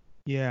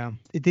 Yeah,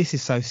 this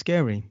is so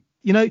scary.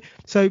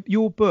 So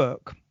your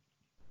book,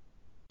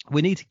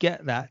 we need to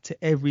get that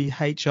to every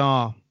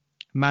HR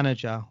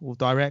manager or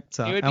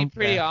director. It would be out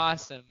pretty there.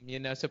 awesome,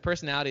 So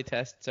personality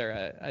tests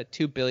are a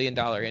 $2 billion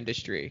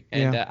industry,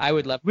 and Yeah. I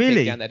would love to Really?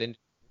 take down that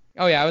industry.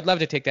 Oh yeah, I would love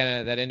to take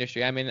down that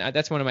industry. I mean,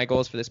 that's one of my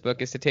goals for this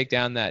book, is to take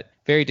down that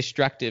very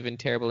destructive and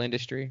terrible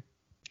industry.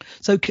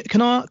 So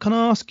can I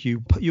ask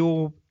you,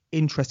 your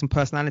interest in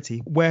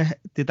personality, where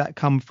did that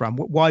come from?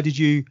 Why did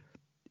you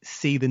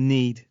see the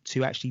need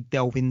to actually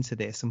delve into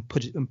this and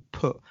put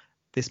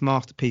this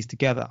masterpiece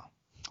together?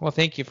 Well,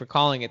 thank you for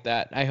calling it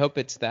that. I hope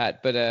it's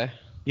that, but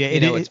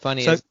Yeah, what's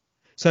funny so,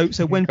 is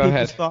so when Go people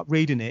ahead. start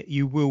reading it,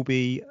 you will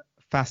be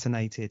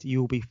fascinated. You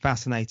will be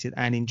fascinated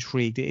and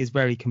intrigued. It is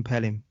very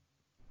compelling.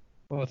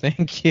 Well,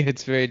 thank you.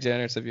 It's very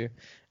generous of you.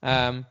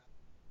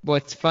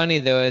 What's funny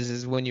though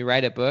is when you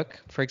write a book.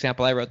 For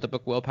example, I wrote the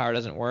book Willpower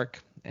Doesn't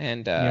Work,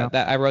 and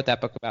that I wrote that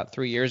book about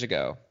 3 years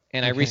ago,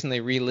 and I Okay. recently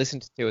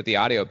re-listened to it, the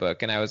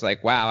audiobook, and I was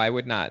like, wow, I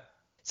would not.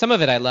 Some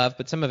of it I love,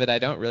 but some of it I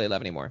don't really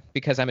love anymore,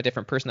 because I'm a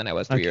different person than I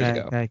was 3 years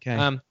ago.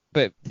 Okay.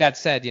 But that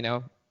said,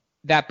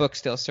 that book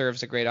still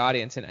serves a great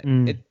audience,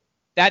 and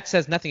that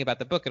says nothing about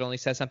the book. It only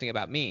says something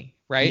about me,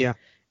 right? Yeah.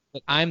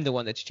 That I'm the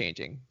one that's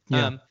changing.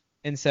 Yeah.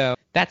 And so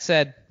that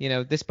said,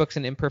 this book's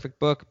an imperfect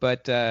book,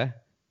 but and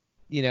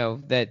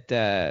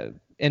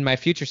my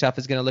future self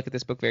is going to look at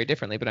this book very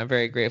differently, but I'm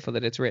very grateful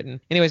that it's written.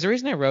 Anyways, the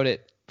reason I wrote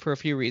it, for a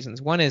few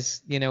reasons. One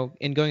is,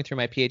 in going through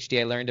my PhD,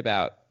 I learned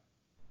about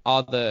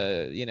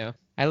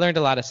I learned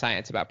a lot of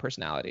science about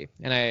personality,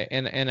 and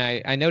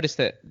I noticed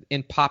that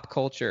in pop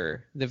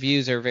culture, the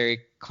views are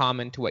very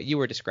common to what you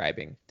were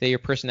describing, that your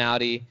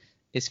personality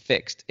is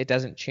fixed. It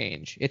doesn't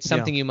change. It's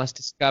something you must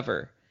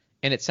discover,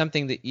 and it's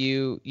something that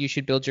you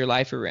should build your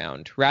life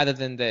around, rather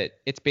than that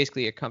it's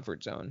basically a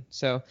comfort zone.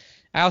 So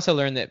I also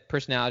learned that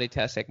personality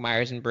tests like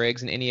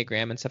Myers-Briggs and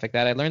Enneagram and stuff like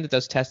that, I learned that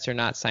those tests are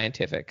not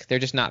scientific. They're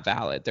just not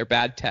valid. They're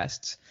bad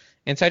tests.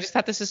 And so I just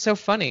thought this is so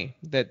funny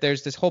that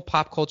there's this whole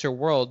pop culture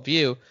world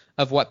view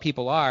of what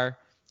people are,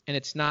 and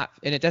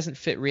it doesn't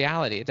fit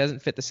reality. It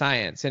doesn't fit the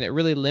science, and it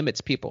really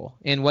limits people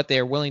in what they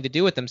are willing to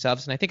do with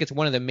themselves. And I think it's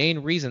one of the main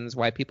reasons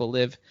why people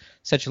live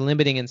such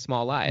limiting and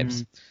small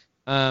lives.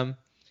 And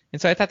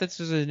so I thought this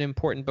was an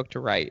important book to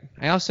write.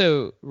 I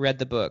also read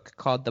the book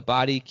called The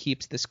Body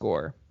Keeps the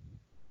Score.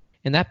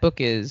 And that book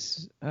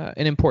is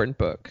an important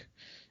book.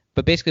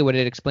 But basically what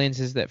it explains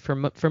is that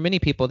for many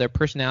people, their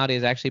personality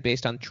is actually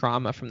based on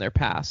trauma from their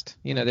past.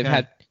 They've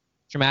had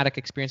traumatic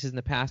experiences in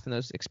the past, and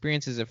those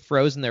experiences have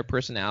frozen their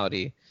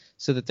personality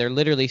so that they're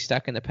literally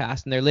stuck in the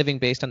past, and they're living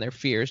based on their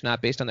fears,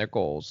 not based on their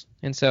goals.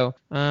 And so,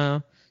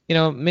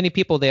 many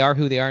people, they are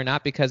who they are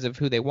not because of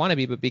who they want to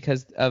be, but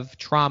because of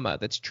trauma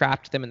that's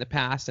trapped them in the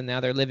past, and now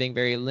they're living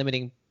very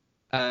limiting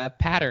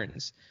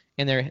patterns,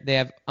 and they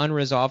have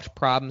unresolved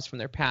problems from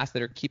their past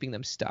that are keeping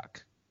them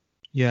stuck.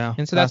 Yeah.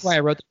 And so that's why I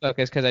wrote the book,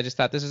 is because I just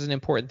thought this is an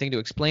important thing to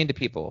explain to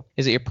people,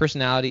 is that your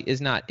personality is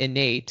not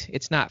innate,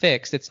 it's not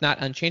fixed, it's not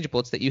unchangeable.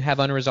 It's that you have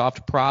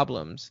unresolved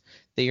problems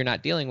that you're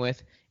not dealing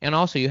with, and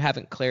also you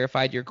haven't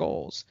clarified your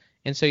goals.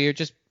 And so you're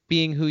just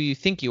being who you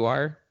think you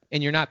are,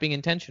 and you're not being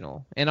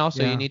intentional. And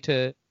also you need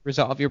to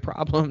resolve your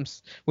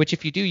problems, which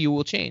if you do, you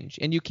will change,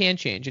 and you can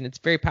change, and it's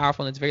very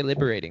powerful and it's very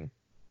liberating.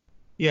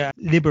 Yeah,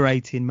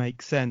 liberating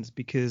makes sense,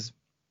 because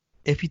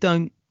if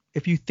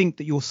you think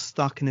that you're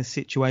stuck in a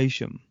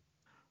situation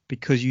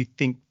because you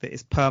think that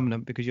it's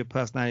permanent, because your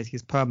personality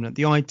is permanent,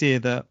 the idea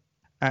that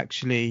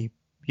actually,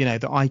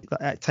 that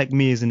I take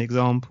me as an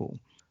example,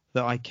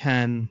 that I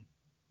can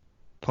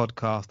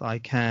podcast, I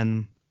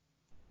can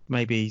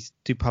maybe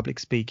do public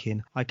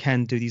speaking, I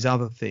can do these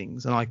other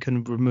things, and I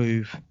can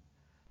remove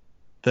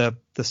the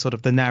sort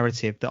of the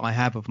narrative that I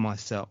have of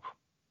myself.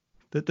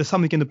 There's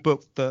something in the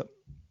book that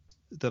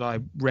I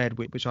read,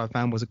 which I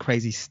found was a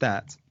crazy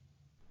stat,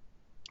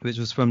 which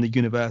was from the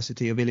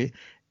University of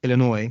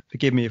Illinois.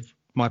 Forgive me if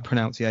my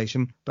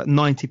pronunciation, but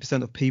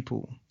 90% of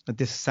people are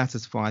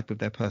dissatisfied with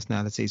their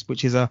personalities,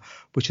 which is a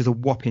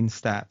whopping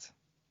stat.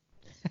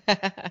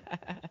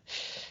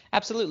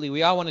 Absolutely.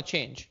 We all want to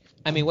change.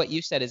 I mean, what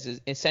you said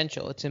is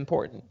essential. It's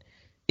important.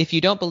 If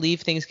you don't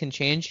believe things can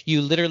change,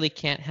 you literally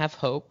can't have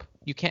hope.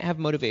 You can't have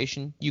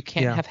motivation. You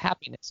can't have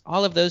happiness.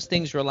 All of those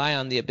things rely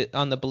on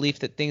the belief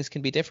that things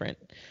can be different.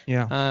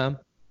 Yeah.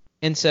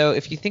 And so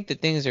if you think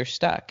that things are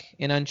stuck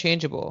and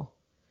unchangeable,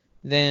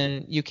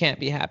 then you can't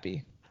be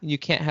happy. You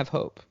can't have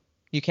hope.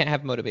 You can't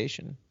have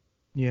motivation.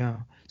 Yeah.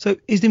 So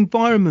is the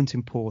environment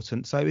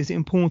important? So is it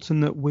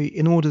important that we,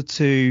 in order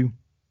to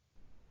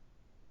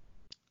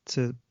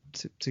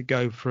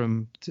go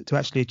from to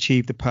actually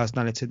achieve the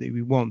personality that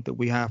we want, that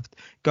we have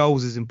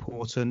goals is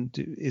important?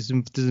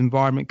 Does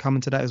environment come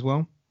into that as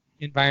well?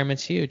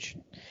 Environment's huge.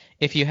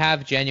 If you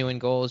have genuine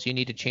goals, you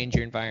need to change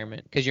your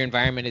environment, because your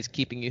environment is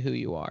keeping you who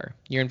you are.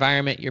 Your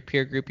environment, your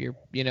peer group,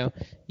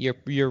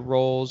 your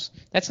roles.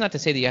 That's not to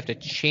say that you have to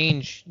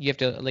change, you have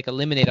to like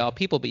eliminate all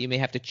people, but you may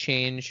have to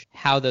change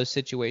how those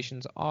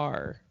situations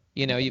are.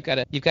 You've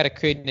got to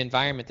create an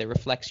environment that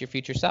reflects your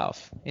future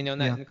self. And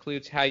that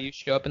includes how you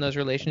show up in those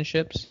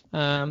relationships.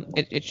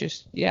 It's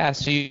just,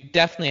 so you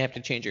definitely have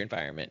to change your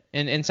environment.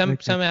 And some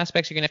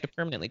aspects you're gonna have to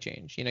permanently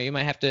change. You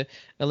might have to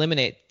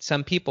eliminate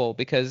some people,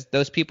 because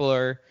those people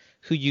are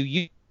who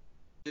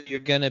you're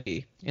gonna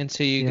be. And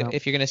so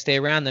if you're gonna stay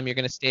around them, you're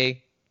gonna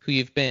stay who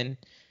you've been,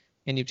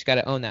 and you've just got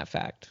to own that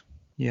fact.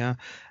 Yeah.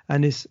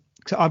 And as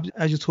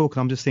you're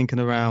talking, I'm just thinking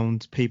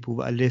around people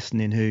that are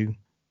listening who.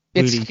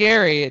 It's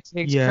scary. It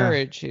takes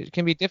courage. It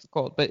can be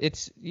difficult, but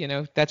it's,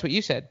 that's what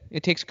you said.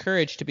 It takes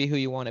courage to be who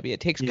you want to be. It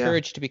takes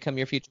courage to become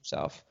your future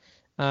self.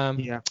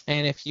 And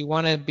if you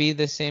want to be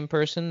the same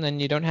person,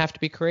 then you don't have to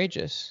be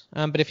courageous.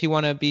 But if you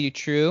want to be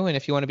true, and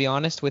if you want to be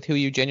honest with who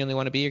you genuinely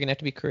want to be, you're going to have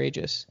to be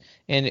courageous.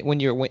 And when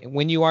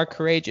you are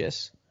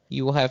courageous,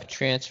 you will have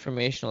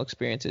transformational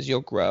experiences.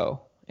 You'll grow.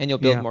 And you'll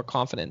build more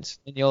confidence,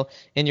 and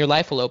your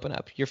life will open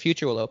up. Your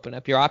future will open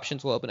up. Your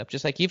options will open up,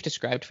 just like you've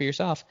described for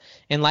yourself.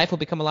 And life will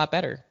become a lot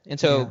better. And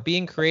so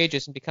being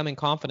courageous and becoming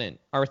confident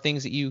are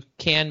things that you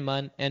can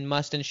and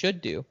must and should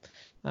do.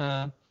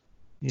 So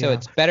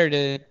it's better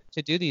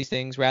to do these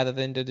things rather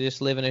than to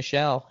just live in a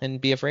shell and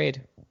be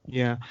afraid.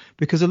 Yeah,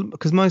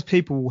 because most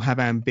people have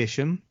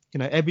ambition.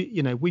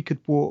 We could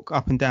walk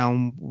up and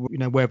down,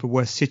 wherever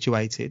we're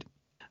situated,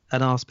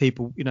 and ask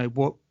people,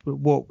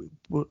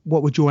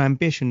 what would your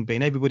ambition be?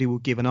 And everybody will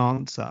give an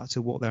answer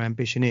to what their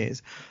ambition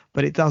is,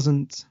 but it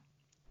doesn't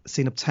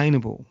seem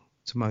obtainable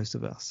to most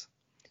of us.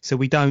 So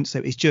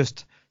it's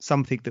just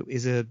something that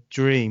is a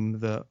dream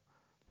that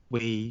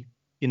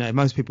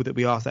most people that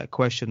we ask that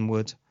question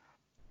would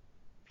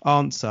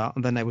answer,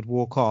 and then they would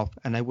walk off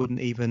and they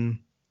wouldn't even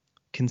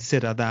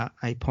consider that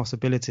a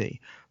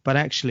possibility. But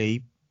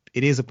actually,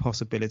 it is a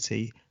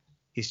possibility.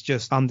 It's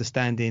just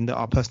understanding that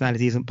our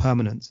personality isn't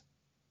permanent.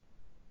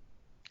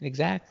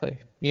 Exactly.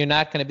 You're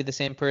not going to be the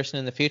same person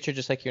in the future,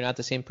 just like you're not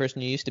the same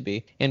person you used to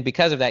be. And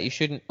because of that, you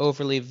shouldn't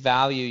overly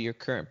value your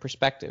current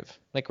perspective.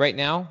 Like right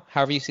now,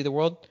 however you see the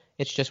world,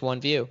 it's just one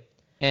view.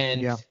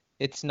 And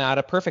it's not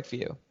a perfect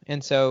view.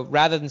 And so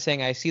rather than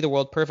saying I see the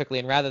world perfectly,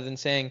 and rather than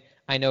saying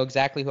I know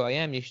exactly who I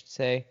am, you should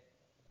say,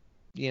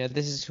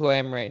 this is who I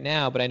am right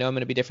now, but I know I'm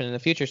going to be different in the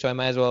future, so I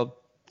might as well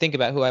think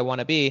about who I want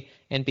to be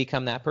and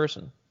become that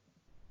person.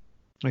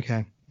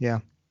 Okay. Yeah.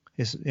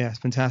 It's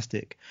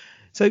fantastic.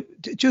 So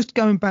just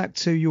going back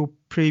to your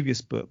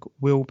previous book,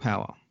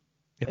 Willpower,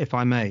 if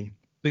I may,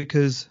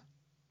 because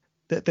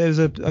there's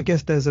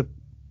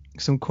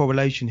some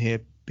correlation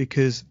here,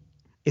 because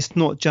it's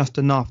not just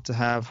enough to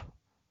have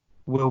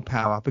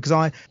willpower.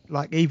 Because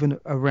even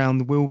around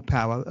the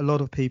willpower, a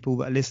lot of people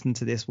that listen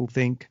to this will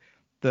think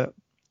that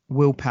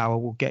willpower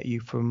will get you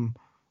from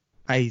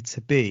A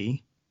to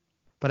B,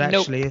 but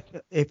actually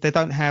if they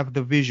don't have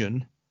the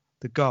vision,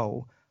 the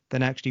goal,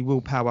 then actually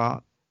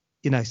willpower,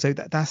 so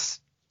that's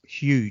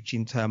huge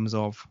in terms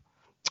of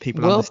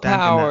people understanding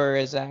that. Willpower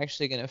is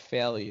actually going to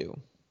fail you.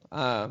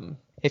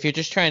 If you're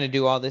just trying to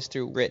do all this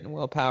through written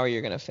willpower,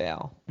 you're going to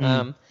fail.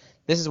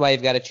 This is why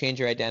you've got to change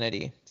your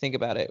identity. Think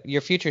about it. Your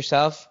future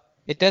self,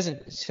 it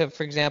doesn't. So,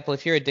 for example,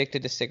 if you're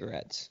addicted to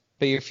cigarettes,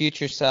 but your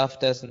future self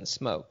doesn't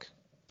smoke,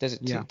 does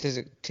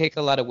it take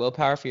a lot of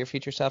willpower for your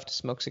future self to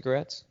smoke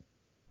cigarettes?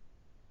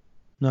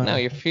 No,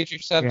 your future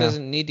self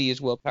doesn't need to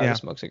use willpower to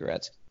smoke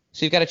cigarettes.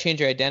 So you've got to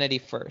change your identity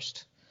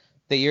first,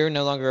 that you're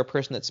no longer a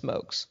person that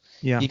smokes.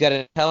 You got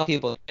to tell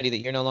people that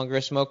you're no longer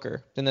a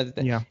smoker. And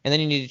then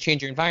you need to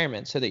change your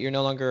environment so that you're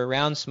no longer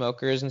around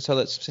smokers, and so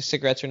that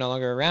cigarettes are no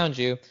longer around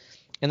you.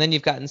 And then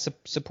you've gotten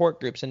support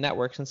groups and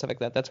networks and stuff like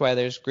that. That's why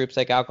there's groups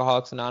like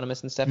Alcoholics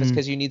Anonymous and stuff. It's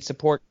because you need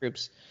support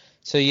groups.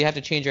 So you have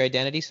to change your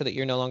identity so that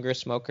you're no longer a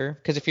smoker.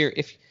 Because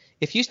if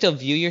if you still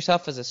view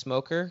yourself as a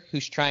smoker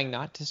who's trying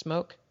not to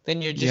smoke,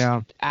 then you're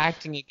just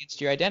acting against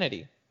your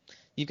identity.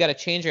 You've got to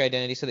change your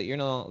identity so that you're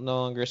no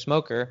longer a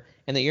smoker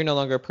and that you're no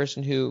longer a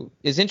person who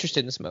is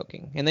interested in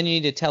smoking. And then you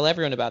need to tell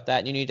everyone about that,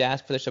 and you need to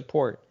ask for their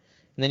support.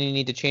 And then you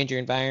need to change your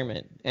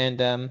environment. And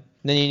then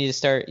you need to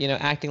start,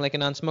 acting like a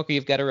non-smoker.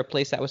 You've got to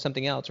replace that with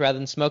something else. Rather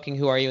than smoking,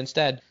 who are you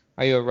instead?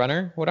 Are you a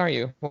runner? What are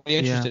you? What are you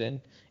interested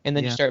in? And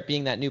then you start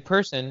being that new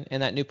person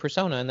and that new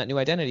persona and that new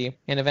identity.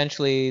 And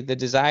eventually the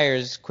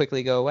desires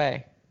quickly go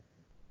away.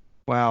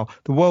 Wow.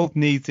 The world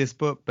needs this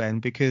book, Ben,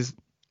 because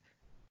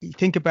you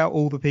think about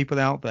all the people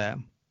out there.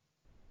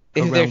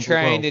 If they're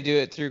trying to do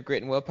it through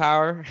grit and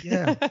willpower.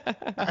 Yeah.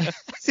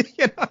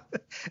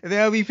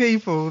 There'll be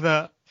people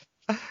that.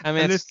 I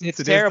mean,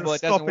 it's terrible.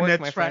 It doesn't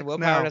work, my friend.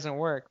 Willpower doesn't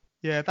work.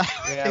 Yeah.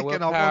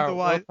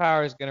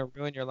 Willpower is going to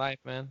ruin your life,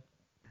 man.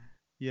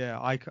 Yeah,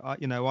 I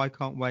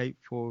can't wait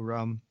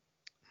for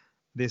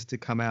this to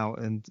come out,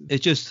 and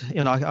it's just,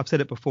 I've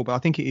said it before, but I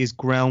think it is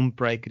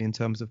groundbreaking in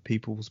terms of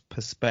people's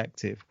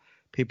perspective.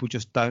 People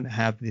just don't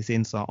have this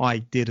insight. I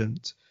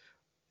didn't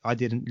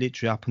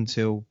literally up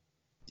until,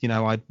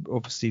 I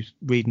obviously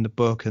reading the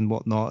book and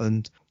whatnot,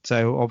 and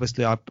so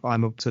obviously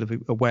I'm sort of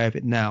aware of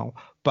it now,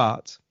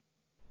 but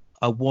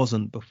I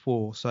wasn't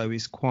before. So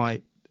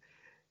it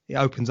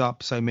opens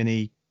up so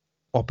many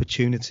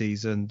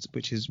opportunities, and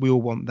which is, we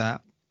all want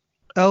that.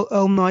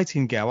 Earl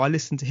Nightingale, I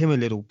listened to him a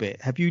little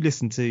bit. Have you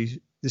listened to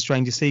The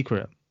Stranger's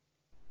Secret?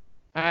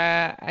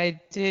 I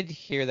did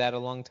hear that a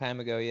long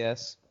time ago,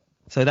 yes.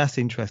 So that's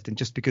interesting,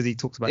 just because he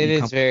talks about it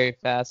is very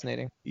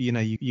fascinating.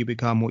 You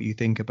become what you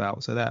think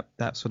about. So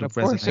that sort of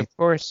resonates. Of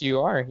course,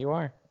 you are.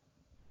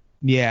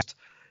 Yeah,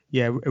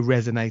 it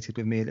resonated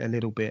with me a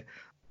little bit.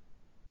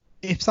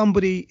 If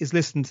somebody is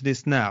listening to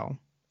this now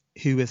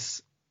who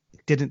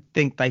didn't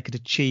think they could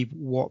achieve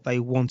what they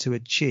want to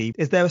achieve,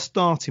 is there a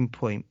starting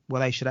point where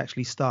they should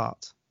actually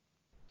start?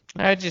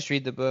 I'd just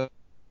read the book.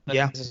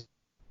 Yeah.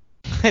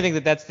 I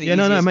think that's the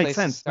easiest place makes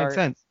sense. to start. Makes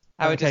sense.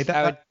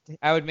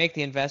 I would make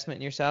the investment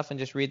in yourself and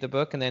just read the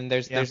book, and then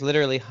there's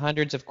literally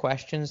hundreds of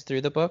questions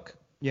through the book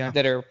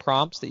that are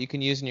prompts that you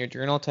can use in your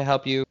journal to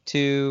help you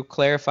to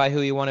clarify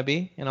who you want to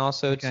be, and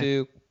also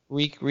to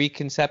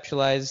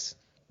reconceptualize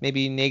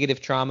maybe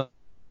negative trauma.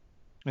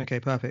 Okay,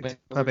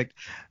 perfect.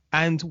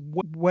 And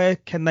where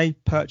can they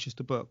purchase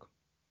the book?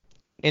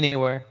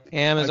 Anywhere.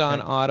 Amazon,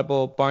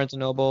 Audible, Barnes &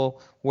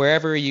 Noble,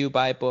 wherever you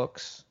buy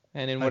books,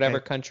 and in whatever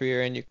country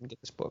you're in, you can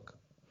get this book.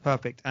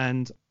 Perfect.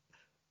 And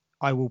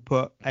I will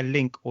put a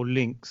link or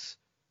links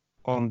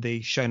on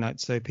the show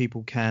notes so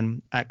people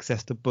can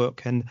access the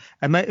book. And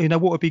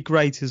what would be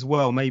great as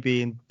well,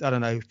 maybe in, I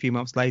don't know, a few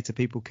months later,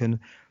 people can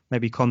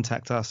maybe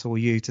contact us or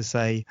you to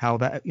say how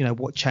that,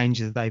 what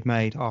changes they've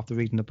made after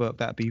reading the book.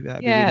 That'd be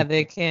really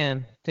they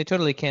can. They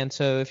totally can.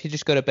 So if you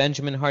just go to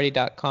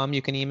benjaminhardy.com,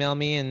 you can email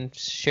me and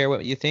share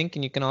what you think,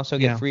 and you can also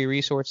get free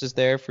resources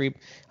there, free,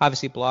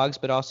 obviously blogs,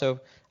 but also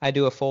I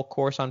do a full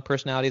course on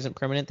Personality Isn't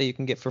Permanent that you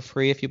can get for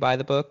free if you buy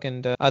the book,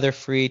 and other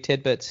free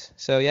tidbits.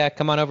 So yeah,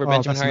 come on over to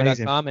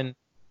benjaminhardy.com and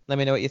let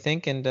me know what you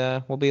think, and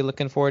we'll be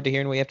looking forward to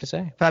hearing what you have to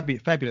say.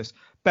 Fabulous.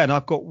 Ben,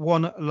 I've got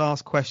one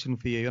last question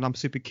for you, and I'm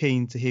super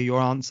keen to hear your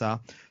answer.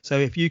 So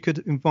if you could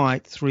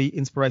invite 3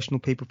 inspirational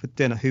people for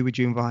dinner, who would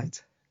you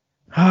invite?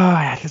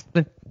 I've just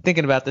been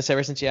thinking about this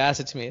ever since you asked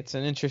it to me. It's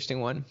an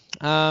interesting one.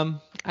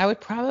 I would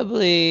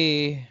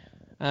probably,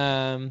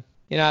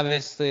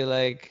 obviously,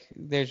 like,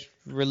 there's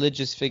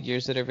religious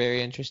figures that are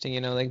very interesting,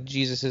 like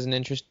Jesus is an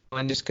interesting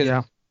one just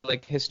because,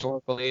 like,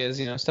 historically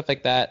is, stuff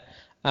like that.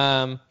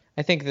 I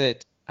think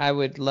that I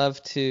would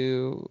love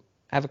to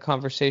have a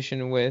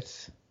conversation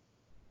with,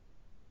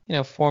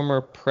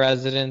 former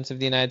presidents of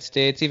the United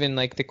States, even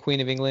like the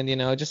Queen of England,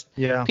 just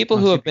people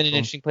who have been in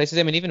interesting places.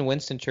 I mean, even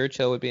Winston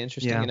Churchill would be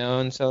interesting,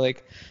 and so,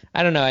 like,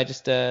 I don't know. I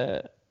just,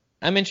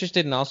 I'm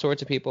interested in all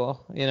sorts of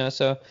people,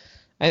 so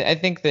I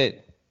think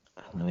that,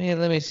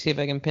 let me see if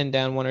I can pin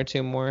down 1 or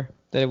 2 more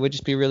that would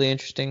just be really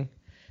interesting.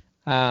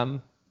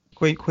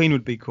 Queen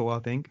would be cool, I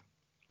think.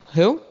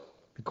 Who?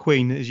 The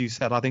Queen, as you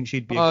said, I think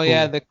she'd be cool.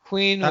 Yeah, the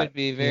Queen would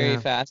be very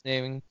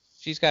fascinating.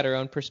 She's got her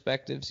own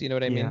perspectives, you know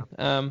what I mean?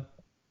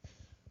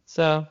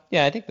 So,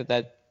 yeah, I think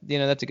that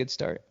that's a good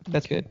start.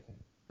 That's good.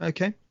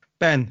 Okay.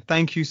 Ben,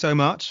 thank you so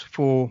much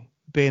for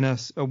being a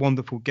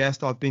wonderful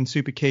guest. I've been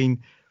super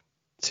keen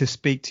to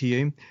speak to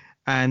you,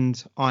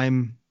 and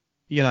I'm,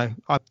 I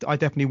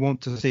definitely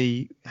want to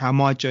see how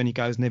my journey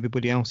goes and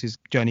everybody else's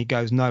journey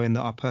goes, knowing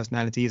that our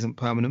personality isn't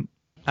permanent.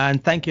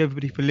 And thank you,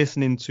 everybody, for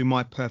listening to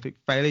My Perfect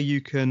Failure.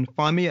 You can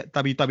find me at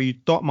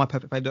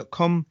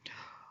www.myperfectfailure.com.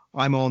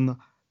 I'm on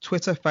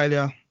Twitter,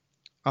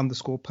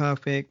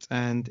 failure_perfect,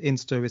 and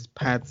Insta is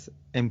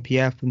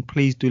padsmpf. And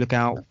please do look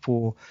out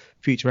for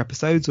future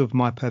episodes of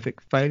My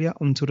Perfect Failure.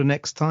 Until the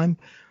next time,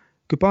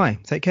 goodbye.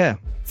 Take care.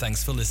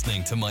 Thanks for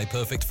listening to My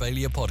Perfect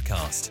Failure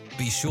podcast.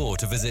 Be sure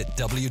to visit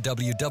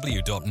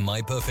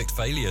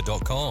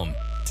www.myperfectfailure.com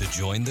to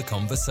join the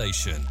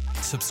conversation.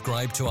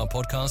 Subscribe to our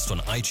podcast on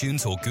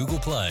iTunes or Google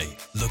Play.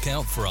 Look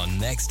out for our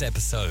next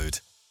episode.